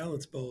trying to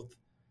balance both,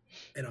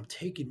 and I'm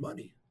taking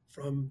money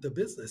from the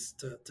business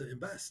to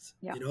invest,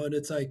 and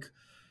it's like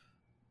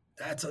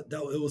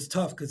it was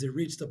tough because it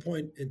reached a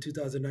point in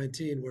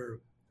 2019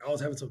 where I was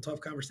having some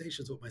tough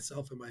conversations with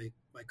myself and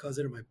my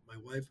cousin and my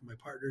wife and my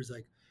partners,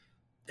 like,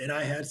 and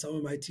I had some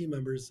of my team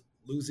members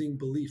losing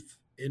belief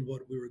in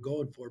what we were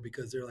going for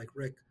because they're like,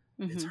 Rick,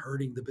 it's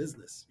hurting the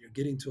business. You're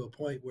getting to a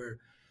point where,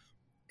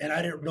 and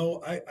I didn't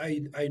know,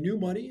 I knew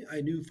money, I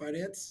knew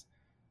finance,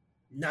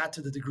 not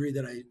to the degree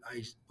that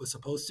I was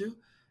supposed to.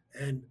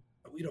 And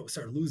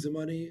started losing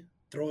money,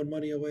 throwing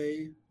money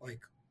away. Like,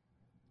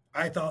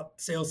 I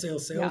thought sales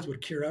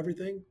would cure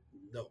everything.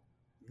 No,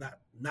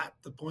 not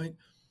the point.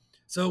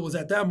 So it was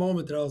at that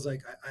moment that I was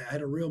like, I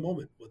had a real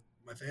moment with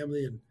my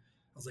family, and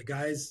I was like,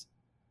 guys,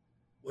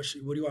 what do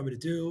you want me to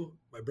do?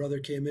 My brother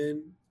came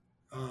in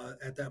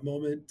at that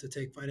moment to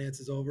take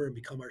finances over and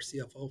become our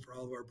CFO for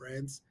all of our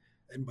brands.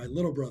 And my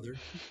little brother,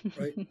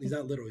 right? He's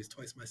not little, he's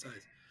twice my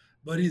size,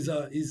 but he's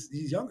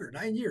younger,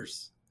 9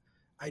 years.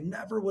 I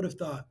never would have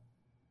thought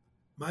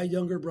my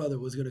younger brother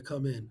was going to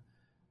come in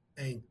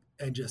and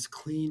just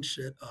clean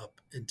shit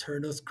up and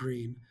turn us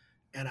green.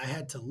 And I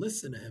had to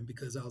listen to him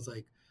because I was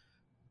like,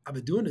 I've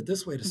been doing it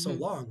this way for so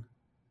long,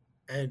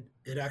 and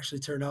it actually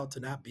turned out to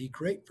not be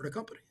great for the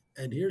company.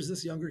 And here's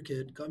this younger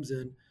kid comes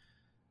in,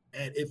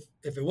 and if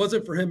it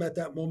wasn't for him at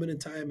that moment in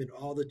time and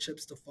all the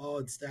chips to fall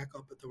and stack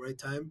up at the right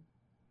time,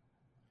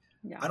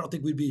 I don't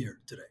think we'd be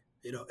here today.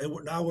 And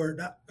we're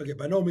not, okay,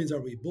 by no means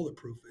are we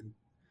bulletproof, and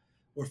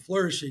we're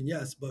flourishing,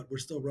 yes, but we're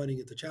still running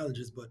into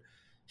challenges. But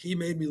he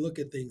made me look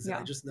at things that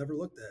I just never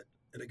looked at.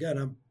 And again,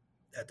 I'm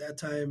at that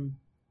time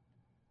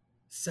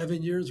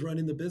 7 years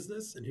running the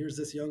business, and here's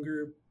this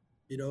younger,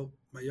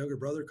 my younger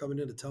brother coming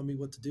in to tell me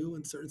what to do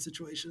in certain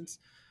situations.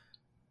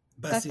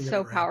 That's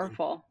so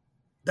powerful. Happened.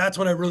 That's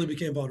when I really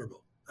became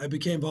vulnerable. I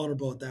became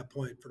vulnerable at that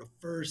point for the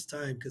first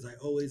time because I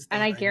always thought,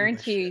 and I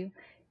guarantee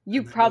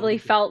you probably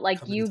felt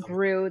like you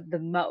grew the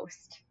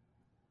most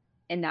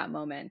in that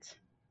moment.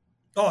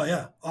 Oh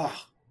yeah. Oh,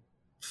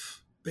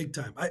 big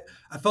time.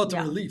 I felt the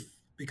relief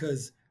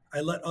because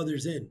I let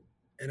others in,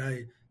 and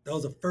that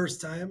was the first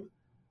time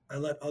I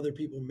let other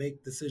people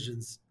make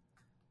decisions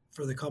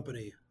for the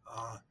company.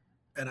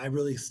 And I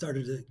really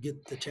started to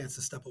get the chance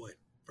to step away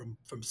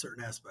from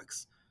certain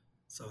aspects.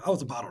 So I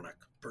was a bottleneck,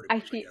 pretty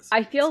much, I guess.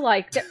 I feel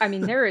like,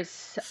 there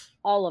is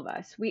all of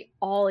us. We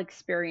all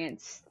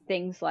experience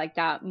things like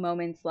that,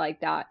 moments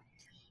like that.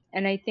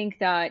 And I think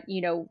that,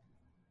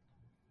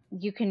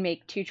 you can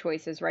make two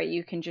choices, right?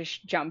 You can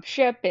just jump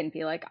ship and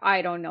be like,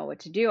 I don't know what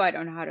to do. I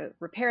don't know how to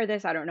repair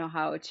this. I don't know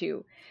how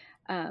to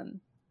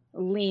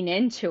lean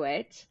into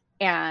it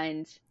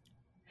and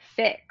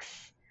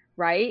fix.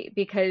 Right?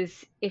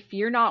 Because if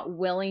you're not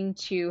willing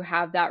to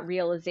have that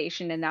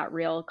realization and that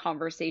real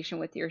conversation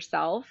with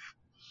yourself,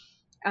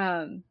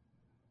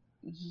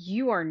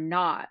 you are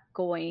not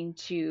going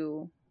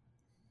to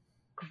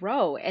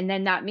grow. And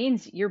then that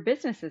means your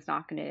business is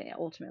not going to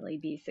ultimately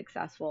be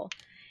successful.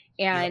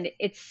 And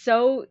it's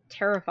so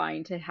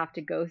terrifying to have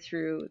to go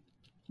through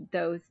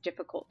those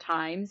difficult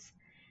times,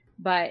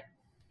 but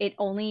it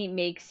only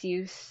makes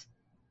you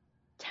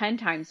 10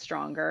 times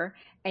stronger.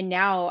 And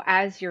now,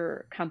 as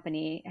your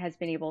company has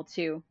been able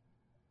to,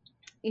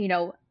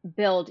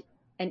 build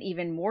an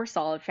even more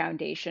solid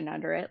foundation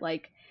under it,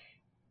 like,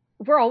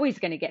 we're always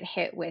going to get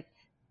hit with,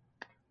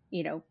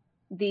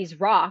 these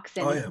rocks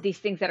and these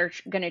things that are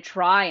going to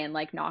try and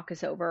like knock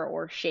us over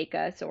or shake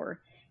us or,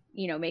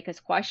 make us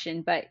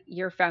question. But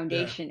your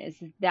foundation is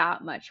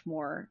that much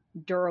more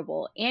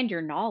durable, and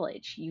your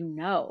knowledge,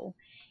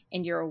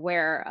 and you're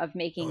aware of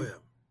making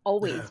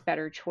always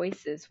better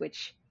choices,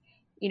 which,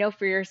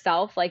 for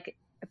yourself, like,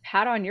 a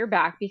pat on your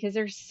back, because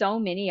there's so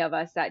many of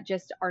us that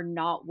just are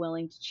not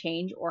willing to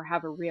change or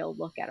have a real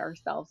look at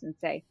ourselves and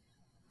say,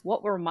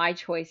 what were my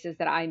choices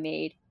that I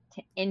made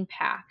to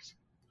impact?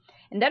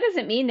 And that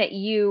doesn't mean that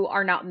you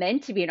are not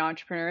meant to be an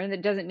entrepreneur. And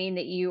that doesn't mean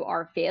that you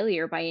are a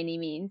failure by any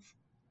means.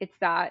 It's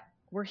that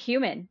we're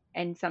human,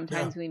 and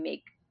sometimes we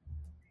make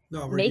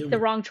the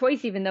wrong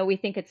choice, even though we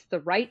think it's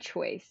the right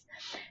choice.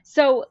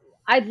 So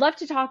I'd love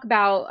to talk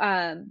about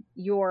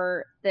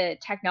the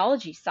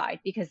technology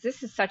side, because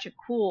this is such a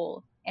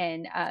cool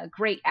and a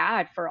great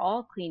ad for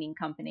all cleaning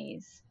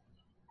companies.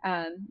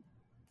 Um,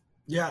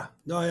 Yeah,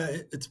 no, yeah,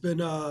 it's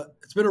been a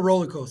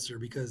roller coaster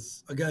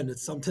because again,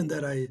 it's something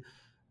that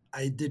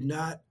I did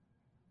not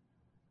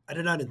I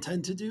did not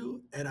intend to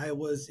do, and I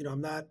was,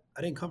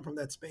 I didn't come from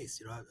that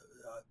space.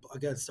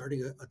 Again,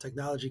 starting a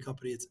technology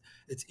company,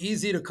 it's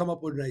easy to come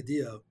up with an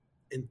idea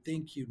and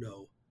think you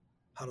know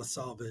how to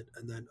solve it,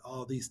 and then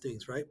all these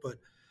things, right? But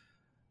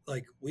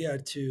like I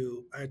had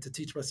to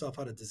teach myself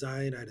how to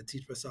design. I had to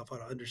teach myself how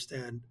to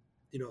understand,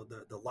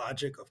 the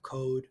logic of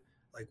code.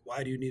 Like,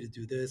 why do you need to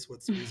do this?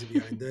 What's the reason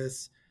behind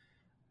this?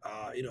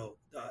 uh, you know,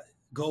 uh,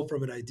 Go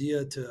from an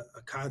idea to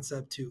a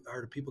concept to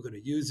are the people going to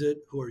use it?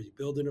 Who are you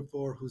building it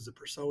for? Who's the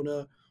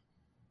persona?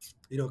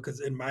 Because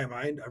in my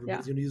mind, yeah,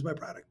 everybody's going to use my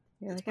product.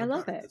 you're It's like, I my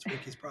love product. it. It's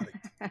Ricky's product.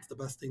 It's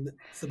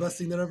the best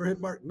thing that ever hit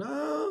Mark.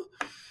 No,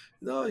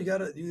 no, you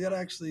gotta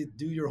actually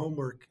do your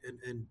homework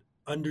and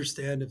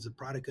understand if the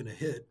product going to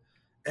hit.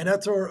 And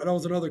that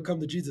was another come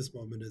to Jesus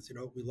moment. Is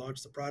we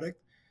launched the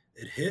product,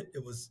 it hit.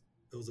 It was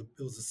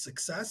a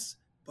success,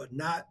 but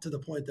not to the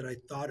point that I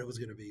thought it was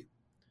going to be.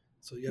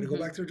 So you got to go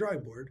Hmm. back to the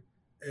drawing board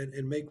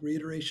and make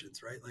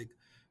reiterations, right? Like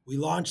we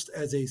launched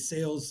as a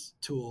sales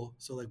tool.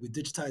 So like we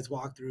digitize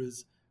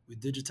walkthroughs, we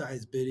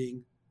digitize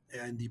bidding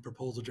and the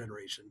proposal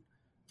generation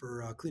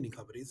for cleaning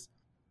companies.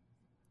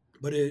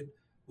 But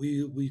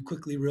we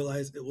quickly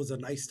realized it was a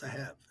nice to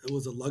have. It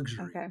was a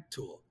luxury Okay.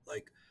 tool.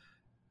 Like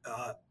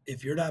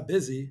if you're not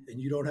busy and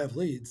you don't have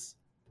leads,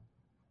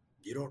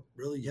 you don't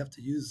really have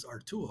to use our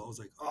tool. I was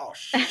like, oh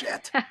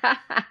shit.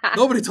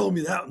 Nobody told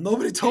me that.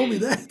 Nobody told me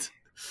that.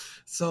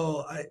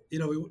 So we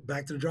went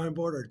back to the drawing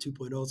board. Our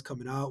 2.0 is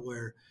coming out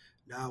where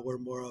now we're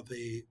more of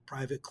a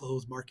private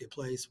closed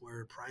marketplace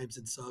where primes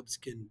and subs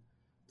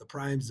the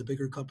primes, the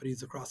bigger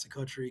companies across the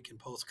country can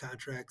post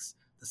contracts.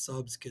 The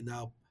subs can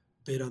now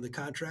bid on the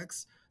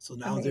contracts. So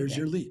now there's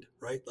your Amazing. lead,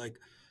 right? Like,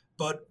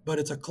 but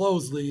it's a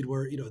closed lead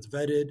where, it's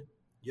vetted.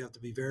 You have to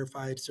be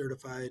verified,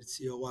 certified,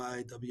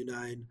 COI,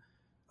 W-9.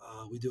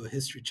 We do a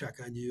history check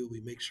on you. We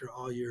make sure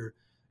all your,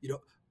 you know,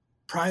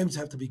 primes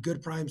have to be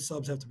good primes,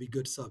 subs have to be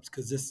good subs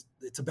because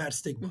it's a bad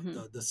stigma. Hmm.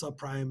 The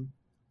subprime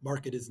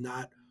market is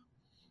not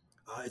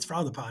it's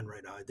frowned upon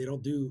right now. They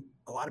don't do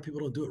a lot of people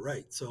don't do it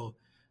right. So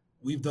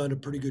we've done a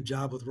pretty good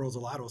job with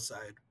Rosalato's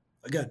side.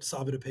 Again,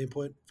 solving a pain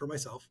point for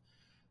myself.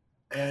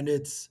 And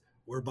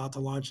we're about to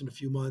launch in a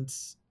few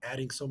months,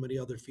 adding so many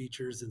other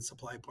features and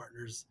supply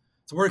partners.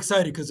 So we're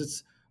excited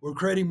because we're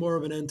creating more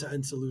of an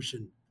end-to-end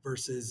solution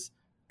versus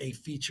a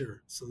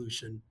feature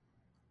solution,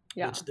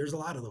 Yeah. which there's a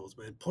lot of those,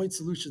 man. Point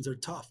solutions are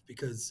tough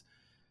because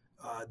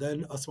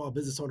then a small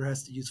business owner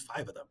has to use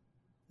five of them.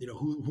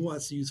 Who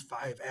wants to use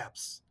five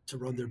apps to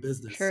run their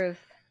business? Truth.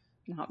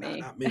 Not me.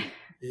 Not me.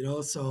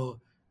 So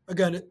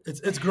again,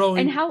 it's And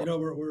growing.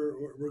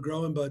 We're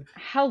growing, but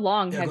how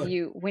long yeah, go have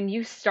ahead. when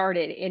you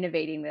started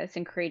innovating this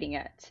and creating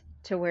it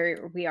to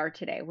where we are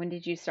today? When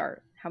did you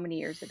start? How many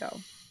years ago?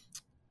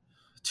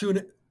 Two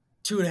and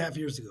two and a half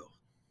years ago.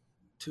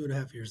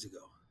 2.5 years ago.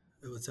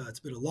 It's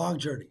been a long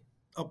journey,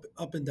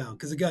 up and down.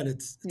 Because again,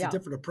 it's a Yeah.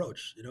 different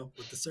approach.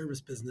 With the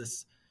service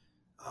business,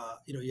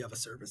 you have a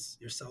service.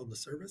 You're selling the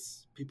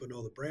service. People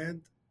know the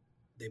brand.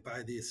 They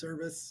buy the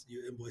service.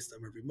 You invoice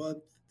them every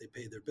month. They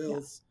pay their Yeah.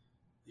 bills.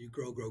 You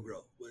grow, grow,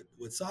 grow.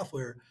 With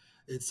software,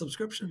 it's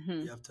subscription. Hmm.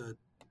 You have to,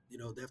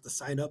 they have to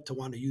sign up to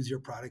want to use your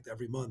product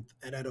every month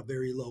and at a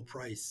very low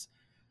price.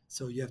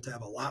 So you have to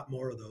have a lot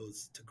more of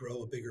those to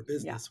grow a bigger Yeah.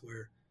 business.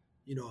 Where,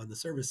 on the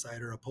service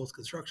side or a post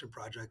construction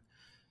project,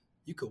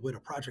 you could win a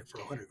project for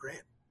 100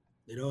 grand.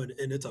 And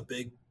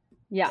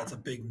Yeah. that's a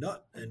big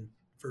nut. And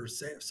for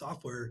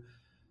software,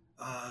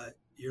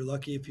 you're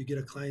lucky if you get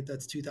a client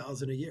that's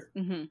 2,000 a year.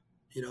 Hmm.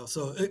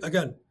 So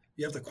again,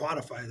 you have to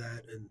quantify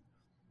that. And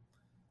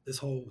this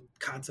whole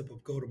concept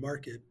of go to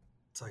market,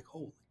 it's like,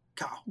 holy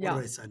cow, what Yeah.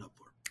 did I sign up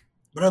for?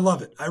 But I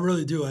love it. I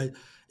really do.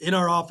 In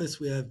our office,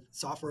 we have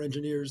software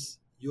engineers,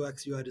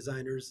 UX, UI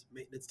designers,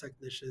 maintenance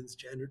technicians,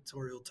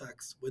 janitorial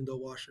techs, window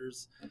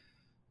washers,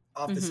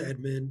 office Hmm.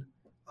 admin.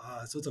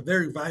 So it's a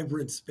very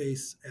vibrant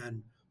space,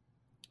 and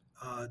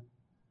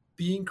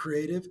being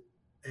creative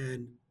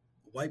and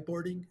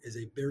whiteboarding is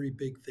a very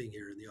big thing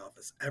here in the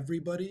office.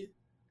 Everybody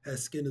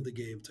has skin in the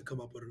game to come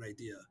up with an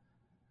idea,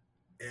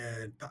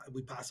 and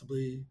we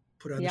possibly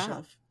put it on the Yeah.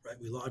 shelf, right?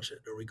 We launch it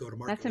or we go to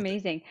market That's with it.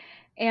 amazing.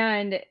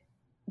 And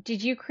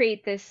did you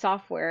create this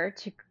software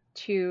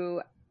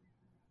to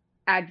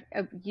add?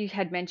 You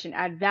had mentioned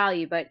add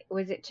value, but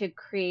was it to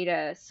create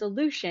a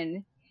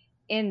solution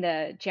in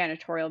the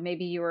janitorial?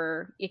 Maybe you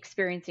were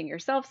experiencing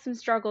yourself some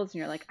struggles, and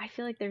you're like, I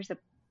feel like there's a.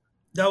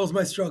 That was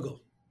my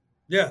struggle.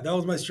 Yeah, that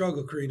was my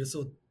struggle, Karina.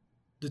 So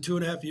the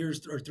 2.5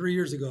 years or 3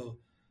 years ago,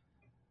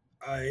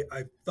 I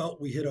felt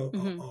we hit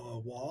Hmm. a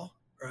wall.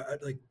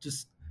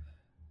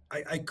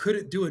 I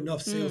couldn't do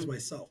enough sales Mm,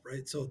 myself,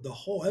 right? So the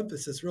whole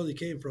emphasis really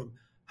came from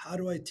how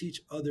do I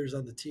teach others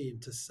on the team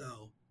to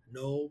sell,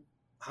 know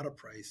how to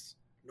price,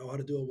 know how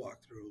to do a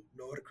walkthrough,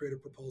 know how to create a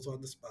proposal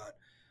on the spot.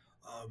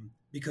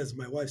 Because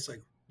my wife's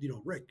like,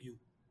 Rick,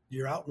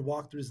 you're out in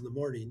walkthroughs in the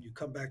morning, you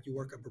come back, you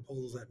work on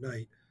proposals at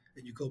night.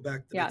 and you go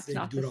back the Yeah, next it's day and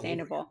you not do it all over again.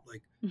 sustainable.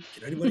 Like,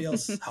 can anybody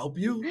else help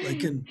you? Like,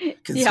 can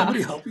Yeah.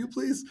 somebody help you,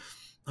 please?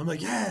 I'm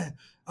like, yeah,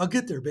 I'll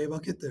get there, babe. I'll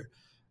get there.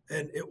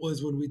 And it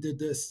was when we did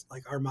this,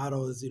 like our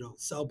motto is,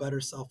 sell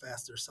better, sell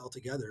faster, sell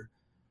together.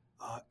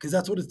 Because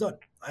that's what it's done.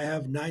 I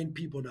have 9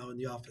 people now in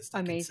the office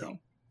that can sell,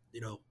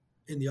 Amazing.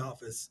 in the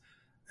office.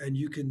 And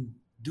you can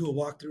do a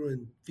walkthrough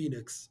in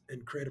Phoenix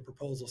and create a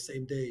proposal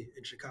same day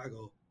in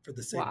Chicago for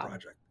the same Wow.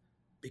 project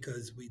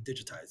because we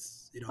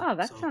digitize, Wow,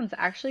 that So sounds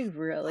actually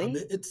really,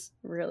 it's,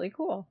 really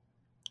cool.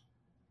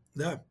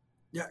 yeah,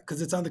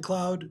 because it's on the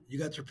cloud. You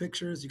got your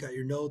pictures, you got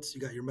your notes,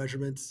 you got your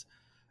measurements,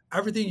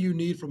 everything you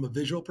need from a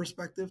visual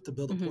perspective to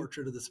build a Mhm.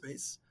 portrait of the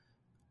space,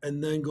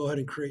 and then go ahead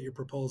and create your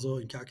proposal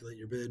and calculate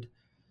your bid.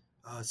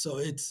 So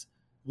it's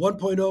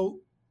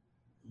 1.0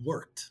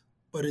 worked,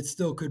 but it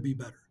still could be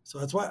better. So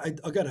that's why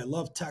I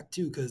love tech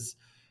too, because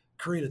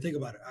Karina, think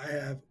about it. I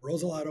have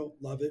Regalado,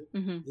 love it,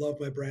 Mhm. love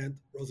my brand.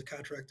 Rosa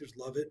Contractors,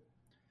 love it.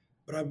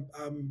 But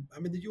I'm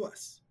in the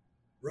U.S.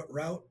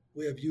 Route.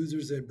 We have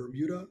users in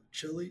Bermuda,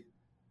 Chile,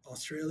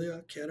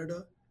 Australia,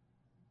 Canada,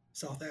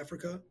 South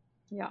Africa,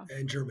 Yeah.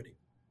 and Germany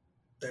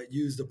that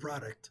use the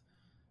product.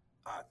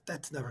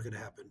 That's never going to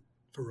happen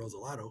for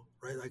Regalado,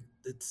 right? Like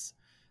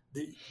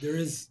there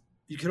is,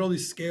 you can only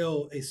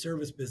scale a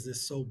service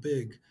business so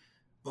big,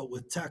 but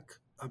with tech,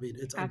 I mean,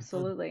 it's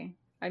Absolutely.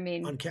 I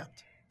mean,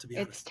 uncapped, to be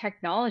it's honest.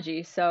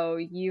 technology, so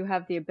you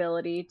have the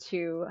ability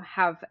to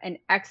have an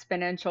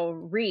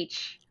exponential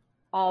reach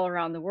all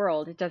around the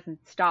world. It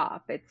doesn't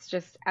stop. It's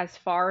just as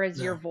far as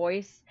your Yeah,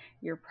 voice,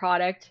 your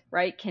product,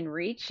 right, can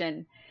reach,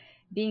 and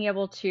being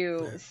able to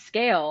yeah,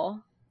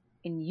 scale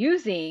in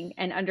using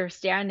and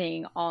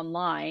understanding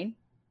online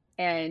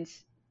and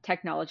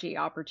technology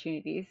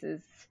opportunities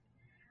is,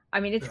 I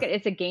mean, yeah.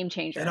 it's a game And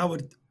changer.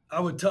 I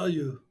would tell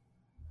you,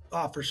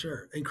 for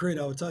sure. And Creed,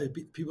 I would tell you,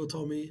 people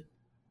told me,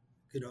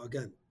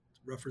 again,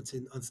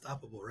 referencing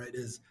Unstoppable, right?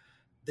 Is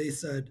they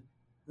said,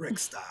 Rick,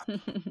 stop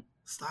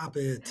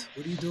it.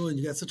 What are you doing?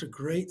 You got such a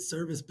great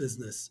service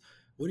business.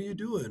 What are you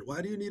doing?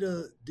 Why do you need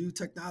to do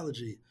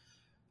technology?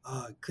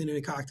 Cleaning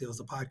and Cocktails,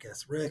 the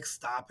podcast. Rick,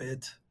 stop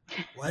it.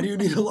 Why do you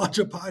need to launch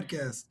a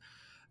podcast?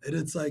 And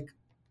it's like,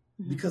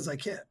 Mhm. because I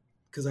can,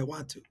 because I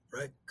want to,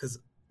 right? Because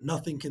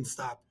nothing can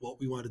stop what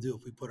we want to do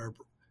if we put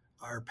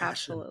our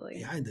passion Absolutely.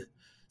 behind it.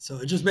 So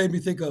it just made me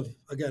think of,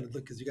 again,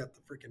 look, because you got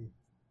the freaking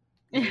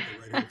logo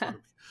right here in front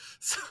of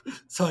me.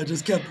 So I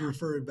just kept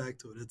referring back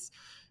to it.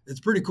 It's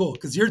pretty cool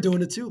because you're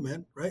doing it too,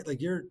 man, right?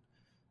 Like you're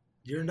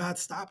not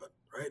stopping,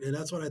 right? And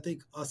that's what I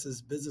think us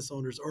as business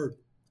owners, or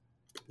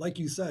like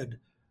you said,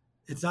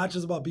 it's not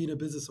just about being a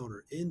business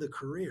owner in the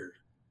career.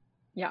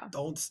 Yeah.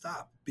 Don't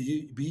stop.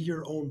 Be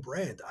your own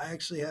brand. I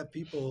actually have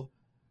people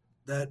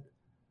that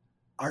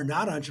are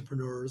not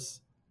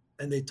entrepreneurs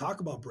and they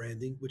talk about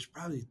branding, which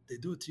probably they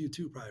do it to you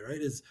too, probably,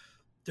 right? Is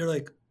they're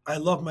like, I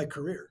love my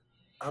career.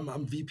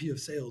 I'm VP of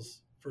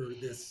sales for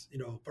this,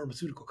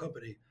 pharmaceutical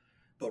company.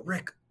 But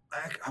Rick,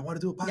 I want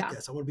to do a Yeah.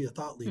 podcast. I want to be a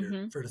thought leader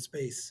Mhm. for the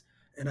space.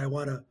 And I'm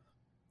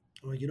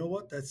like, you know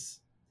what?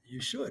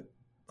 You should.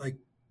 Like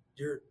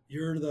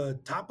you're the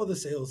top of the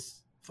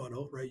sales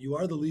funnel, right? You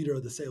are the leader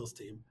of the sales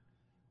team.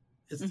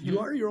 You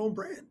Mhm. are your own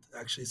brand,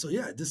 actually. So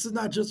yeah, this is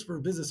not just for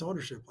business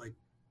ownership. Like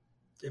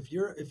if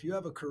you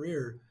have a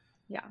career,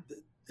 Yeah.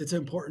 it's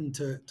important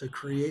to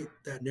create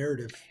that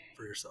narrative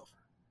for yourself.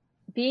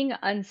 Being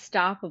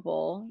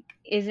unstoppable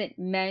isn't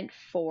meant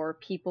for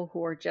people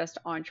who are just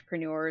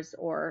entrepreneurs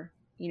or,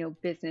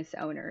 business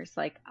owners.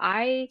 Like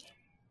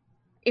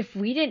if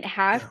we didn't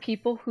have Yeah,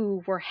 people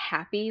who were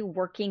happy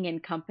working in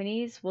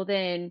companies, well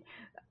then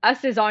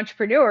us as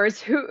entrepreneurs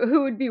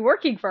who would be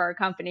working for our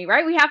company,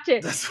 right? We have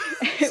to that's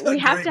a we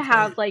have to great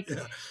have point. like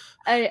Yeah,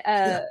 a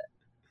yeah,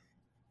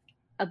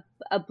 a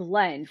a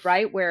blend,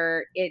 right?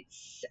 Where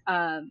it's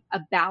a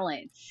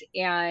balance,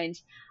 and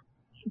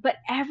but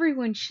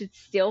everyone should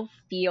still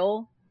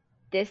feel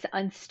this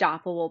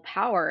unstoppable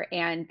power,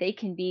 and they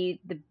can be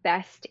the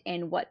best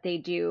in what they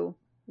do,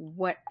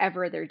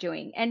 whatever they're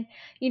doing. And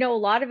a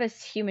lot of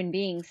us human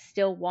beings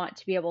still want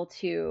to be able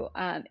to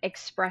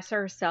express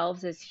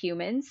ourselves as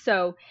humans,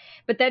 so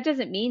but that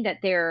doesn't mean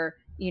that they're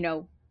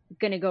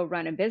going to go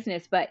run a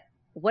business. But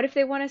what if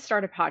they want to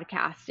start a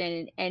podcast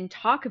and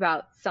talk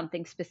about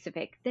something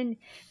specific? Then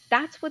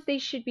that's what they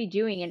should be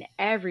doing, and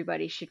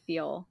everybody should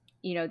feel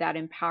that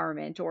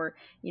empowerment. Or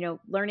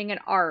learning an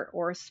art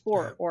or a yeah,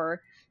 sport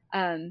or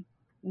um,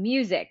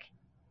 music,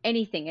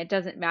 anything, it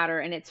doesn't matter.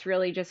 And it's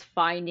really just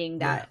finding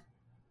yeah,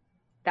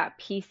 that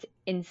piece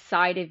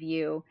inside of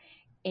you.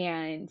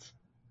 And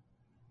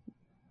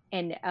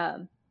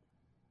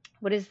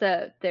what is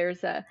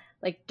there's a,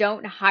 like,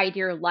 don't hide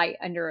your light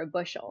under a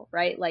bushel,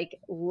 right? Like,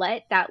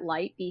 let that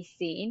light be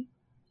seen.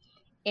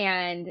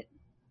 And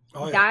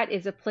oh yeah, that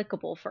is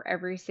applicable for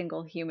every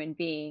single human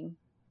being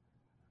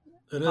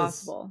it is.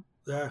 possible.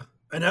 Yeah,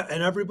 and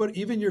everybody,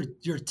 even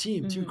your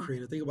team too, Hmm.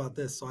 Karina. Think about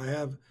this. So I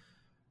have,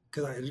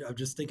 because I'm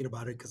just thinking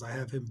about it because I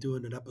have him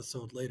doing an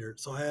episode later.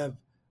 So I have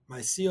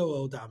my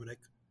COO Dominic,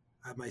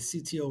 I have my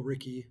CTO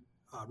Ricky,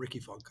 Ricky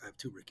Funk. I have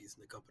 2 Rickies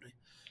in the company.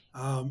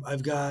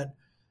 I've got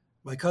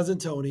my cousin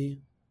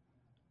Tony,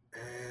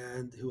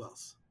 and who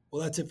else?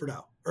 Well, that's it for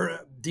now.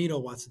 Or Dino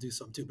wants to do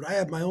something too. But I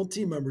have my own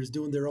team members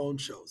doing their own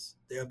shows.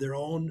 They have their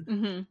own,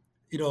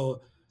 Mm-hmm.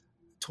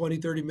 20,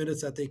 30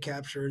 minutes that they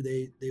capture.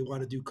 They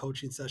want to do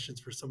coaching sessions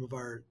for some of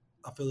our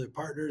affiliate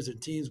partners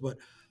and teams. But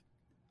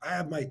I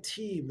have my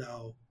team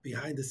now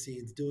behind the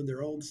scenes doing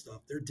their own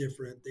stuff. They're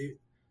different.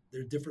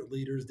 They're different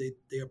leaders.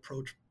 They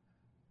approach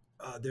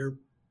their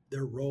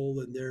role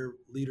and their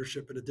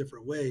leadership in a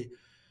different way.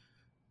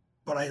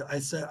 But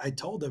I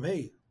told them,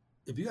 hey,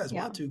 if you guys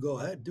Yeah. want to, go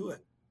ahead, do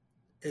it.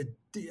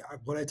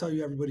 When I tell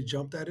you everybody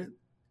jumped at it,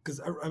 because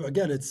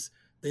again,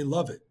 they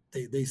love it.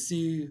 They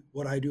see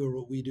what I do or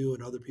what we do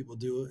and other people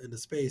do in the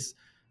space,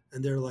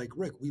 and they're like,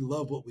 Rick, we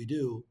love what we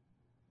do.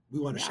 We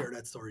want to Yeah. share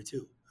that story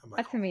too. I'm like,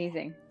 That's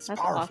amazing. it's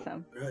That's powerful.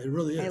 awesome. It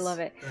really is. I love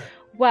it. Yeah.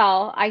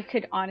 Well, I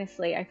could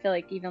honestly, I feel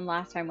like even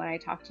last time when I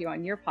talked to you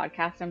on your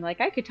podcast, I'm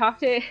like, I could talk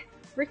to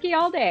Ricky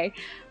all day.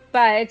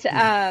 But,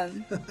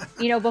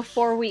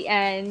 before we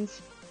end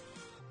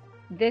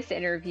this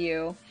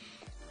interview,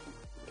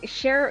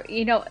 share,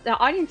 the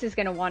audience is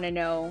going to want to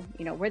know,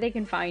 where they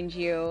can find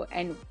you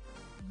and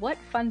what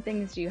fun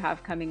things do you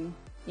have coming,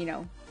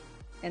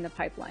 in the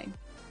pipeline?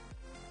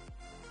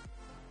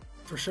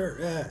 For sure,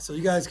 yeah. So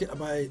you guys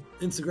my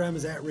Instagram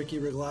is at Ricky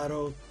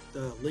Regalado.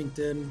 The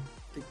LinkedIn,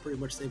 I think pretty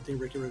much same thing,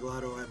 Ricky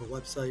Regalado. I have a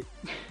website,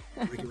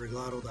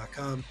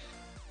 rickyregalado.com.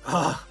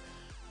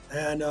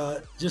 And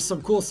just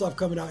some cool stuff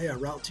coming out. Yeah,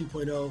 Route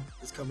 2.0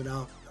 is coming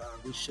out.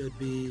 We should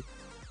be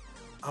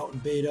out in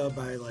beta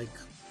by like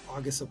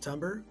August,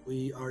 September.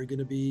 We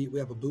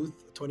have a booth,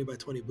 a 20 by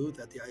 20 booth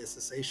at the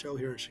ISSA show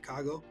here in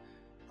Chicago.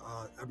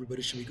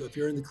 Everybody should be if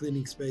you're in the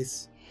cleaning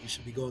space, you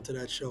should be going to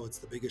that show. It's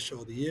the biggest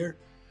show of the year.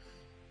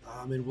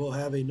 And we'll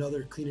have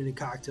another cleaning and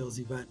cocktails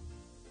event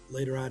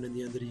later on in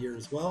the end of the year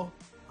as well.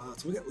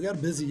 So we got a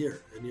busy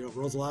year, and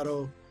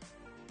Rosalato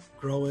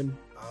growing.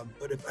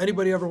 But if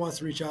anybody ever wants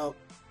to reach out,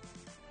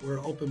 we're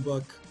an open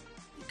book.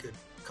 You could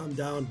come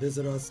down,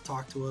 visit us,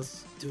 talk to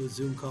us, do a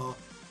Zoom call.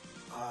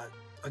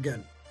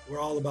 Again, we're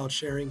all about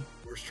sharing.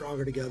 We're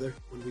stronger together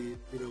when we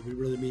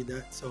really mean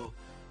that. So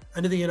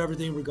anything and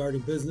everything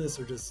regarding business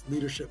or just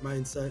leadership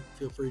mindset,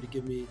 feel free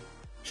to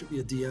shoot me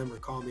a DM or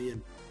call me,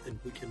 and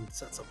we can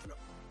set something up.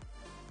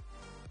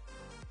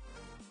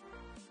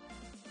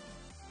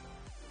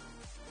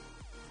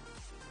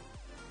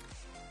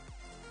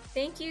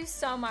 Thank you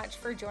so much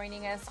for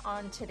joining us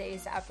on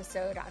today's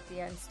episode at the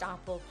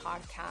Unstoppable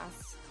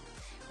Podcast.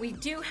 We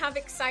do have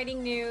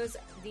exciting news.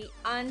 The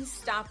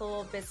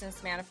Unstoppable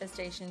Business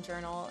Manifestation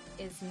Journal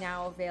is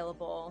now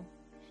available.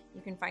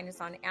 You can find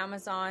us on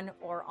Amazon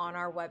or on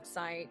our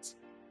website,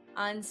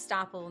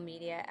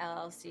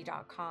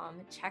 unstoppablemediallc.com.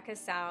 Check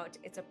us out.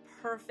 It's a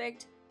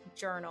perfect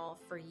journal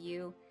for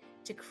you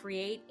to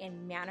create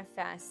and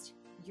manifest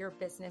your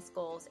business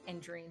goals and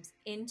dreams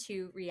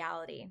into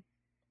reality.